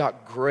he's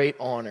got great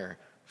honor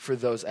for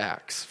those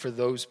acts, for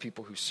those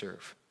people who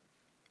serve.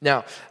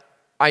 Now,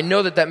 I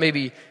know that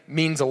maybe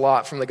means a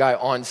lot from the guy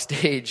on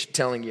stage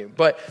telling you,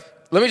 but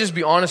let me just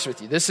be honest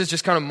with you. This is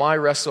just kind of my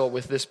wrestle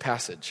with this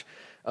passage.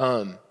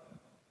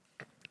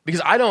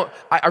 Because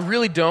I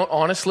really don't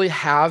honestly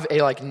have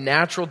a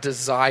natural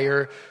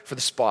desire for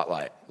the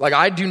spotlight.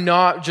 I do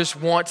not just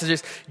want to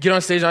just get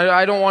on stage.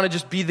 I don't want to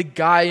just be the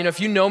guy. If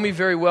you know me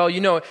very well,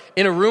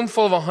 in a room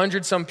full of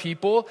 100 some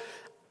people,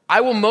 I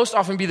will most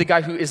often be the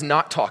guy who is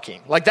not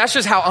talking. That's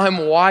just how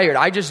I'm wired.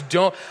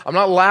 I'm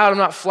not loud, I'm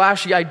not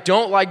flashy. I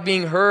don't like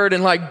being heard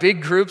in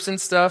big groups and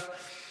stuff.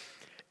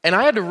 And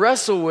I had to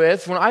wrestle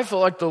with when I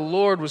felt like the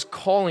Lord was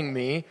calling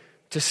me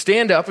to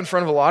stand up in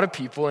front of a lot of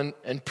people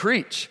and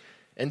preach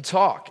and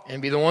talk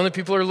and be the one that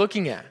people are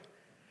looking at.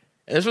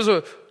 And this was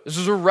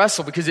a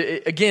wrestle because,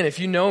 again, if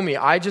you know me,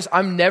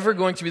 I'm never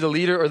going to be the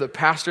leader or the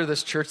pastor of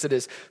this church that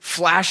is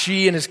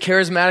flashy and is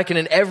charismatic, and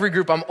in every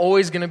group I'm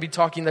always going to be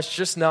talking. That's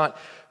just not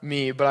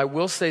me. But I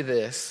will say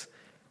this.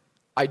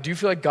 I do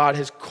feel like God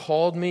has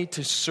called me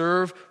to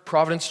serve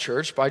Providence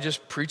Church by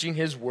just preaching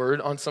his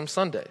word on some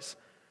Sundays.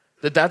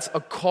 That's a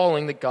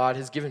calling that God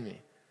has given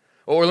me.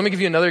 Or let me give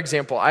you another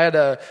example. I had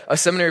a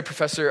seminary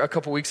professor a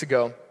couple weeks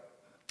ago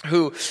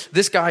who,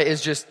 this guy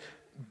is just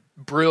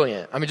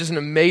brilliant. Just an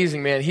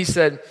amazing man. He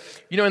said,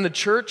 in the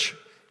church,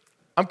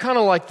 I'm kind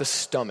of like the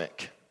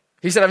stomach.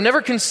 He said, I've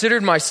never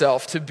considered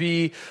myself to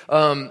be,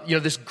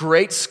 this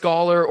great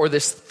scholar or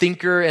this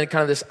thinker and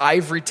kind of this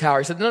ivory tower.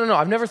 He said, no,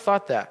 I've never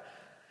thought that.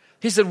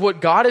 He said,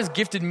 what God has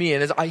gifted me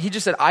in is, he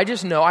just said, I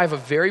just know I have a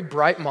very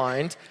bright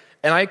mind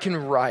and I can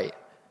write.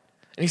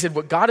 And he said,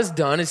 what God has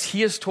done is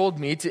he has told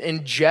me to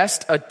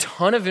ingest a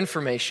ton of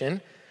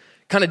information,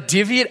 kind of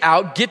divvy it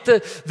out, get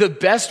the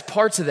best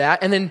parts of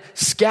that, and then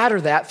scatter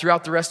that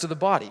throughout the rest of the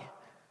body.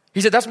 He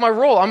said, that's my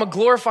role. I'm a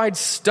glorified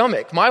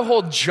stomach. My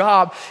whole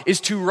job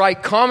is to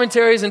write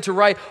commentaries and to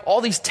write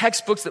all these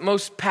textbooks that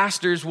most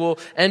pastors will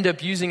end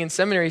up using in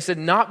seminary. He said,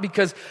 not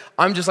because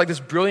I'm just this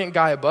brilliant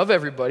guy above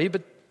everybody,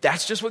 but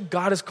that's just what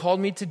God has called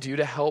me to do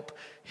to help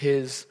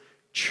his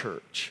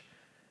church.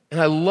 And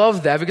I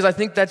love that because I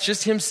think that's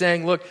just him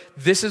saying, look,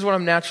 this is what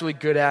I'm naturally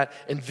good at,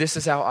 and this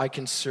is how I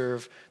can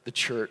serve the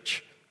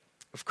church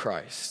of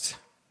Christ.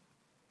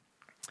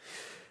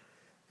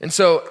 And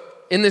so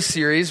in this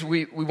series,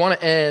 we want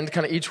to end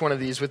kind of each one of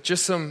these with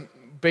just some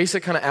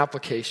basic kind of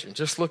application,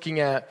 just looking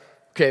at,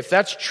 okay, if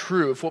that's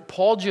true, if what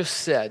Paul just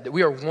said, that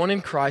we are one in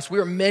Christ, we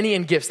are many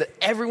in gifts, that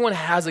everyone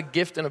has a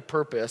gift and a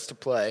purpose to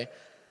play,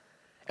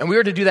 and we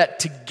are to do that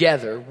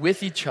together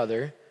with each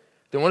other,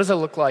 then what does that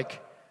look like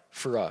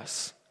for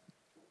us?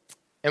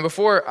 And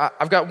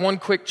I've got one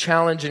quick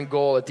challenge and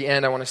goal at the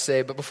end I want to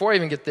say, but before I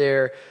even get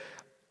there,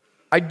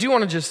 I do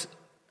want to just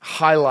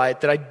highlight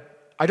that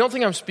I don't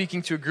think I'm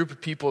speaking to a group of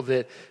people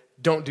that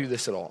don't do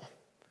this at all.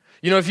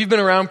 If you've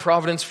been around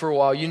Providence for a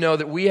while, you know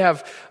that we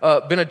have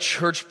been a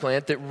church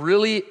plant that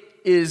really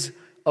is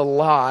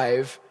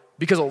alive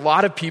because a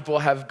lot of people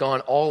have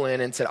gone all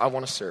in and said, I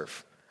want to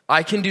serve.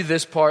 I can do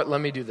this part, let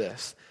me do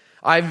this.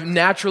 I'm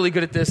naturally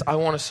good at this, I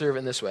want to serve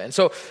in this way. And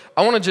so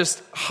I want to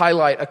just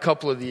highlight a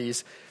couple of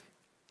these.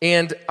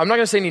 And I'm not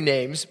going to say any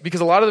names because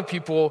a lot of the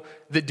people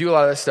that do a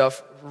lot of this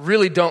stuff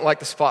really don't like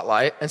the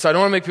spotlight. And so I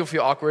don't want to make people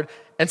feel awkward.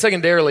 And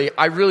secondarily,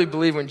 I really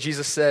believe when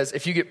Jesus says,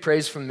 if you get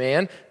praise from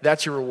man,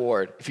 that's your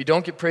reward. If you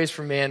don't get praise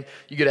from man,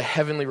 you get a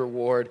heavenly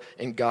reward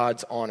in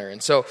God's honor.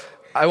 And so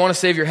I want to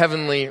save your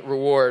heavenly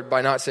reward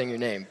by not saying your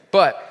name.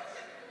 But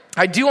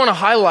I do want to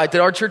highlight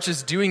that our church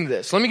is doing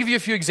this. Let me give you a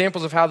few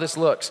examples of how this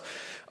looks.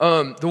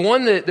 The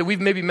one that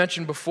we've maybe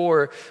mentioned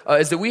before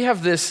is that we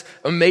have this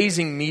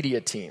amazing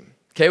media team.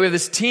 Okay, we have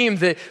this team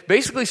that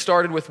basically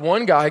started with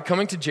one guy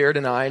coming to Jared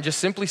and I and just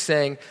simply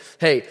saying,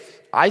 hey,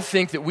 I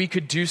think that we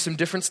could do some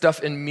different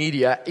stuff in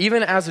media,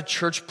 even as a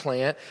church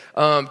plant,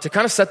 to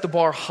kind of set the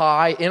bar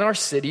high in our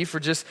city for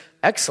just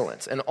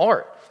excellence and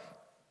art.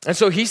 And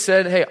so he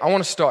said, hey, I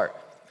want to start.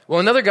 Well,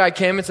 another guy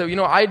came and said,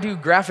 I do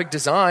graphic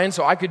design,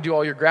 so I could do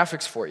all your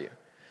graphics for you.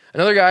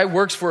 Another guy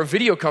works for a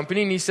video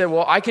company, and he said,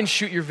 well, I can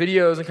shoot your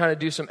videos and kind of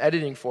do some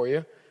editing for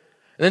you.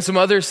 And then some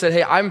others said,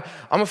 hey, I'm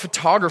a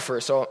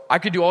photographer, so I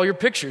could do all your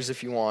pictures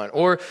if you want.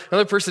 Or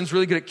another person's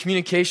really good at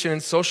communication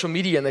and social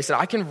media, and they said,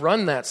 I can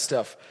run that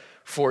stuff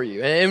for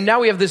you. And now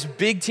we have this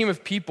big team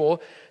of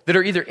people that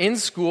are either in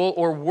school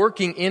or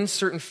working in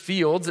certain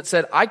fields that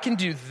said, I can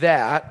do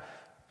that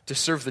to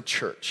serve the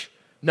church.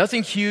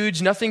 Nothing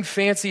huge, nothing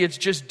fancy. It's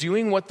just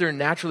doing what they're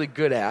naturally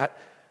good at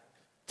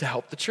to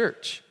help the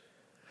church.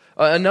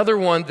 Another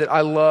one that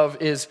I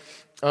love is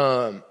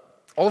all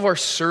of our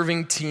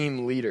serving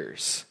team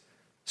leaders.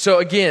 So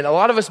again, a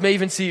lot of us may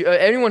even see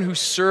anyone who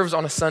serves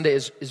on a Sunday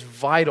is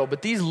vital,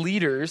 but these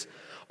leaders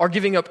are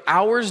giving up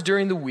hours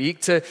during the week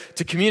to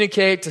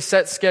communicate, to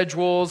set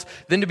schedules,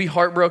 then to be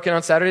heartbroken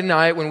on Saturday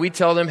night when we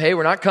tell them, hey,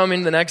 we're not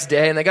coming the next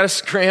day, and they got to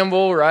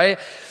scramble, right?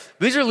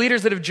 These are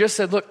leaders that have just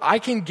said, look, I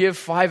can give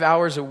 5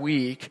 hours a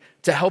week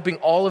to helping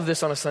all of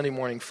this on a Sunday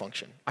morning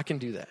function. I can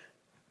do that.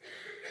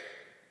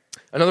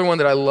 Another one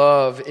that I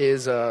love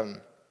is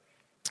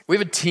we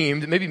have a team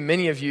that maybe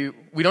many of you,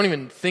 we don't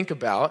even think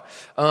about,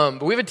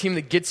 but we have a team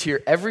that gets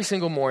here every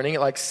single morning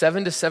at like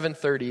 7 to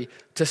 7:30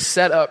 to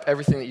set up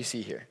everything that you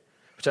see here.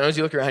 Which I know as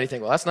you look around, you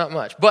think, well, that's not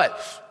much. But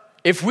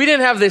if we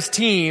didn't have this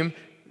team,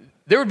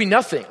 there would be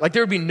nothing. Like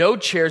there would be no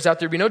chairs out,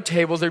 there'd be no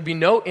tables, there'd be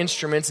no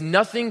instruments.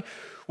 Nothing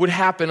would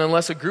happen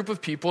unless a group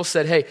of people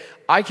said, hey,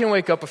 I can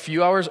wake up a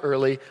few hours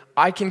early,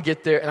 I can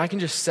get there, and I can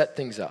just set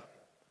things up.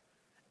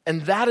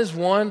 And that is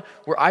one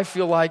where I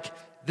feel like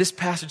this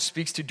passage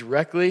speaks to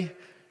directly.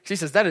 He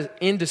says that is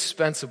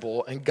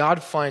indispensable, and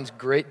God finds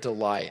great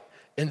delight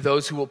in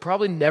those who will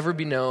probably never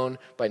be known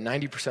by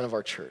 90% of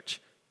our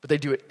church, but they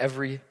do it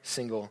every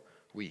single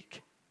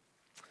week.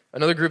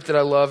 Another group that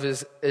I love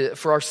is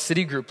for our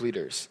city group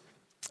leaders,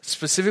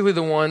 specifically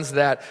the ones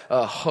that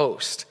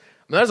host.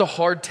 I mean, that is a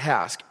hard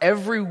task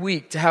every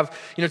week to have,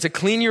 to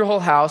clean your whole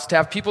house, to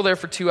have people there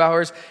for 2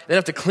 hours, then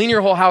have to clean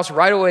your whole house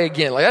right away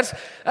again. Like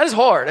that is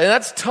hard, and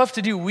that's tough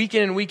to do week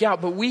in and week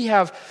out. But we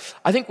have,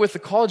 I think with the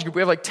college group,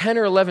 we have like 10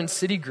 or 11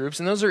 city groups,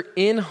 and those are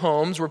in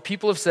homes where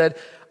people have said,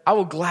 I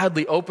will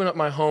gladly open up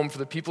my home for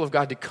the people of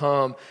God to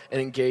come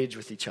and engage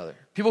with each other.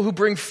 People who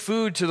bring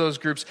food to those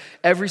groups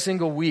every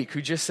single week,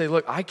 who just say,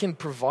 look, I can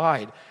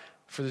provide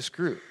for this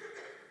group.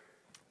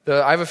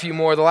 I have a few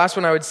more. The last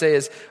one I would say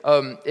is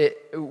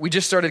we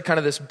just started kind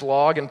of this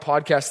blog and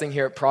podcast thing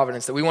here at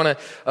Providence that we want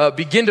to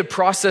begin to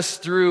process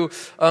through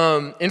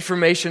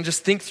information,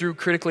 just think through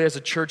critically as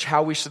a church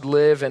how we should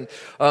live. And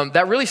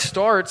that really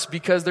starts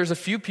because there's a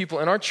few people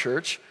in our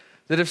church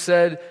that have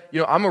said,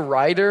 I'm a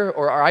writer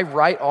or I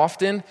write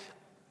often.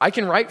 I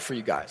can write for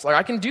you guys. Like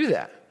I can do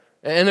that.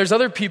 And there's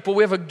other people.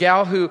 We have a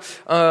gal who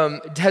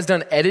has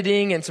done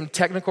editing and some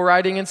technical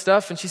writing and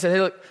stuff. And she said,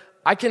 hey, look,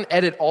 I can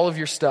edit all of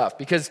your stuff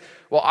because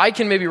while I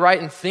can maybe write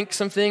and think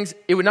some things,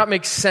 it would not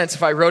make sense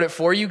if I wrote it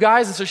for you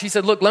guys. And so she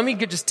said, look, let me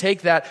just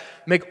take that,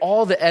 make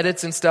all the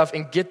edits and stuff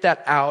and get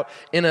that out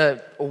in a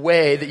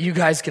way that you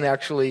guys can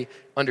actually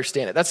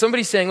understand it. That's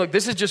somebody saying, look,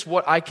 this is just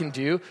what I can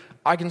do.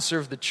 I can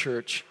serve the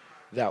church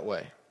that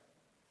way.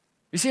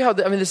 You see how,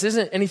 this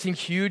isn't anything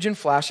huge and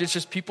flashy. It's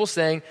just people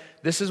saying,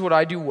 this is what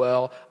I do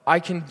well. I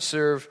can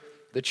serve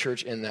the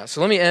church in that.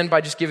 So let me end by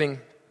just giving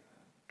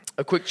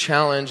a quick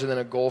challenge and then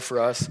a goal for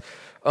us.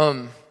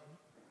 I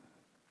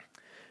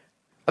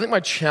think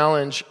my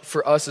challenge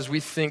for us as we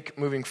think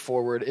moving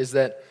forward is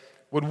that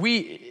would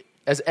we,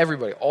 as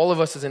everybody, all of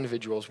us as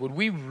individuals, would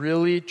we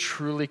really,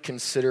 truly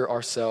consider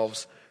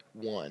ourselves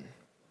one?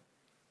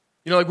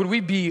 Would we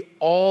be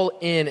all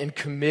in and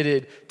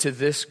committed to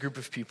this group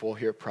of people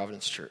here at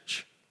Providence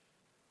Church?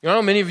 I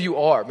know many of you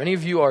are. Many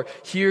of you are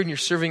here and you're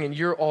serving and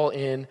you're all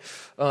in.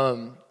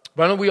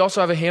 But I know we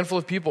also have a handful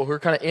of people who are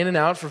kind of in and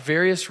out for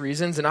various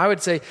reasons. And I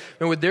would say,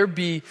 would there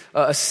be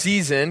a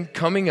season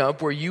coming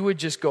up where you would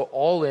just go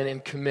all in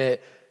and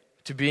commit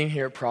to being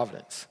here at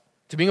Providence,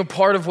 to being a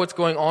part of what's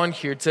going on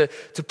here, to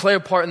play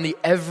a part in the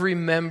every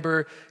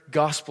member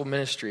gospel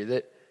ministry,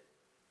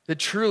 that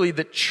truly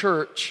the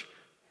church,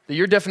 that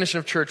your definition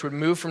of church would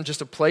move from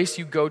just a place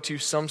you go to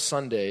some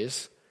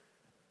Sundays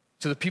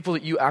to the people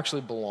that you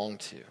actually belong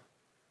to.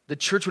 The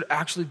church would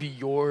actually be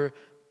your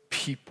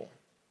people.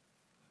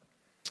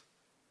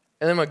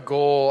 And then my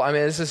goal,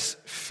 this is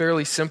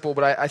fairly simple,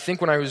 but I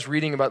think when I was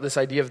reading about this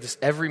idea of this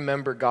every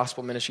member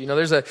gospel ministry,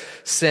 there's a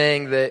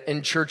saying that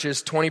in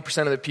churches,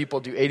 20% of the people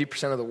do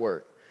 80% of the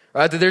work.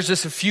 Right? That there's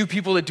just a few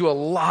people that do a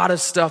lot of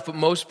stuff, but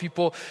most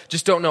people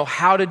just don't know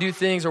how to do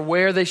things or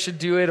where they should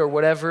do it or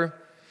whatever.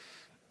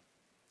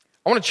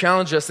 I want to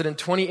challenge us that in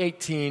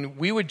 2018,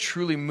 we would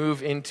truly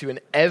move into an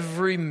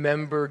every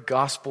member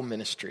gospel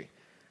ministry.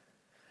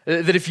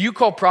 That if you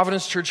call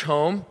Providence Church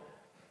home,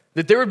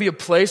 that there would be a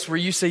place where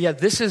you say, yeah,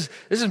 this is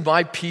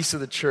my piece of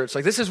the church.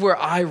 Like this is where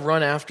I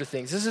run after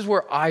things. This is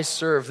where I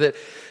serve. That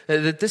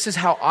this is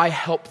how I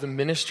help the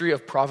ministry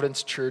of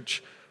Providence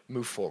Church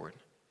move forward.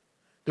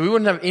 That we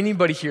wouldn't have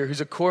anybody here who's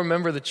a core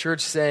member of the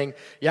church saying,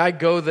 yeah, I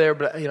go there,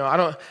 but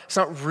it's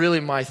not really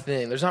my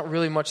thing. There's not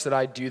really much that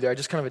I do there. I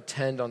just kind of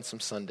attend on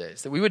some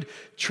Sundays. That we would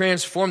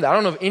transform that. I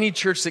don't know of any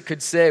church that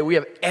could say we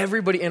have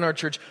everybody in our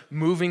church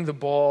moving the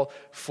ball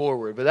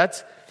forward. But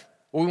that's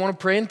what we want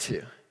to pray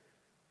into.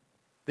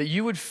 That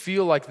you would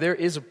feel like there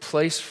is a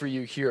place for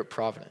you here at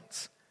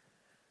Providence.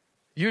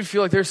 You would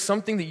feel like there's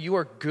something that you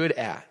are good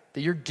at,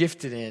 that you're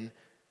gifted in,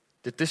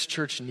 that this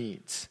church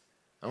needs.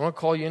 I want to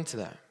call you into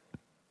that.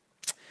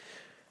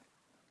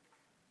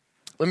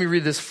 Let me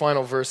read this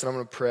final verse and I'm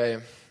going to pray.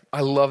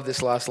 I love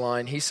this last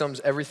line. He sums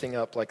everything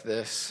up like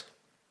this.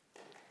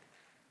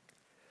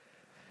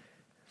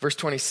 Verse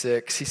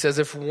 26, he says,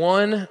 if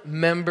one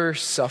member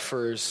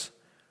suffers,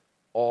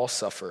 all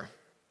suffer.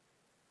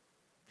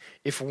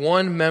 If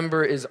one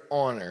member is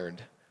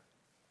honored,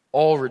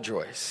 all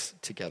rejoice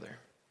together.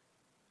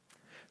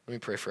 Let me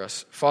pray for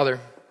us. Father,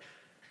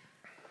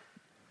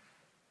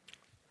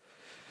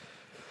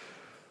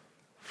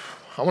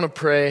 I want to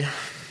pray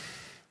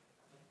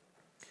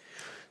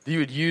that you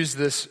would use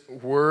this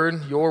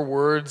word, your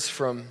words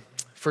from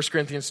 1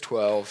 Corinthians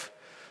 12,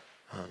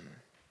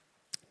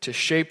 to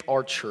shape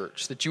our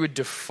church, that you would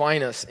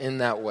define us in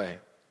that way.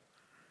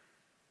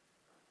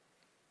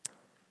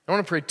 I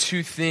want to pray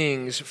two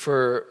things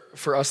for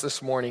us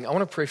this morning. I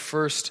want to pray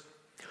first,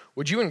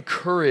 would you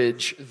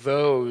encourage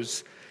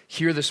those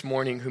here this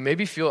morning who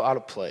maybe feel out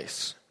of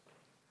place,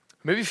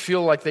 who maybe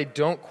feel like they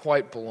don't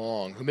quite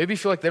belong, who maybe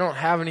feel like they don't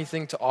have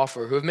anything to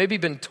offer, who have maybe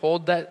been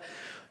told that,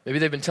 maybe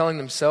they've been telling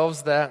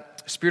themselves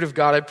that. Spirit of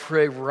God, I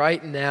pray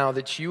right now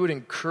that you would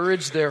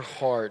encourage their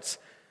hearts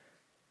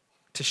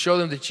to show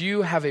them that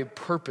you have a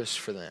purpose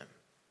for them,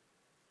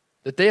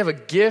 that they have a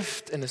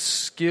gift and a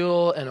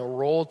skill and a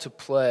role to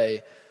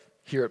play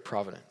here at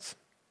Providence.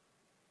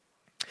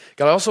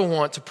 God, I also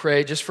want to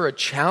pray just for a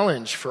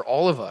challenge for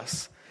all of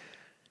us,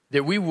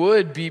 that we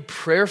would be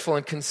prayerful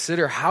and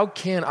consider, how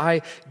can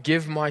I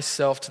give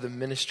myself to the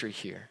ministry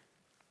here?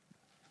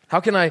 How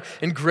can I,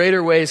 in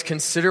greater ways,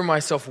 consider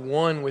myself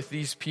one with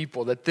these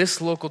people, that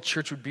this local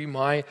church would be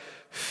my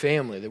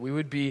family, that we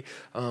would be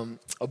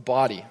a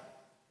body?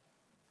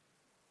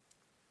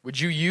 Would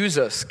you use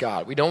us,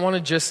 God? We don't want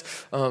to just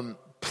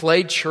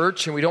play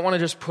church, and we don't want to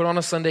just put on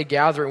a Sunday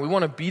gathering. We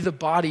want to be the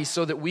body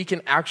so that we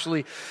can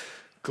actually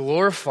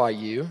glorify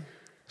you,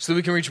 so that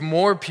we can reach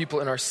more people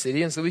in our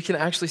city, and so that we can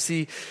actually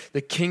see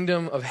the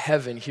kingdom of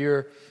heaven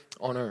here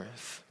on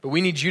earth. But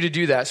we need you to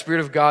do that.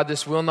 Spirit of God,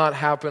 this will not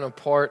happen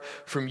apart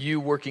from you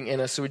working in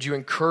us. So would you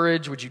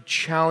encourage, would you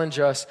challenge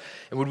us,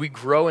 and would we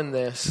grow in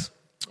this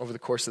over the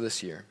course of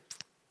this year?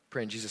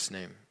 Pray in Jesus'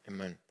 name,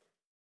 amen.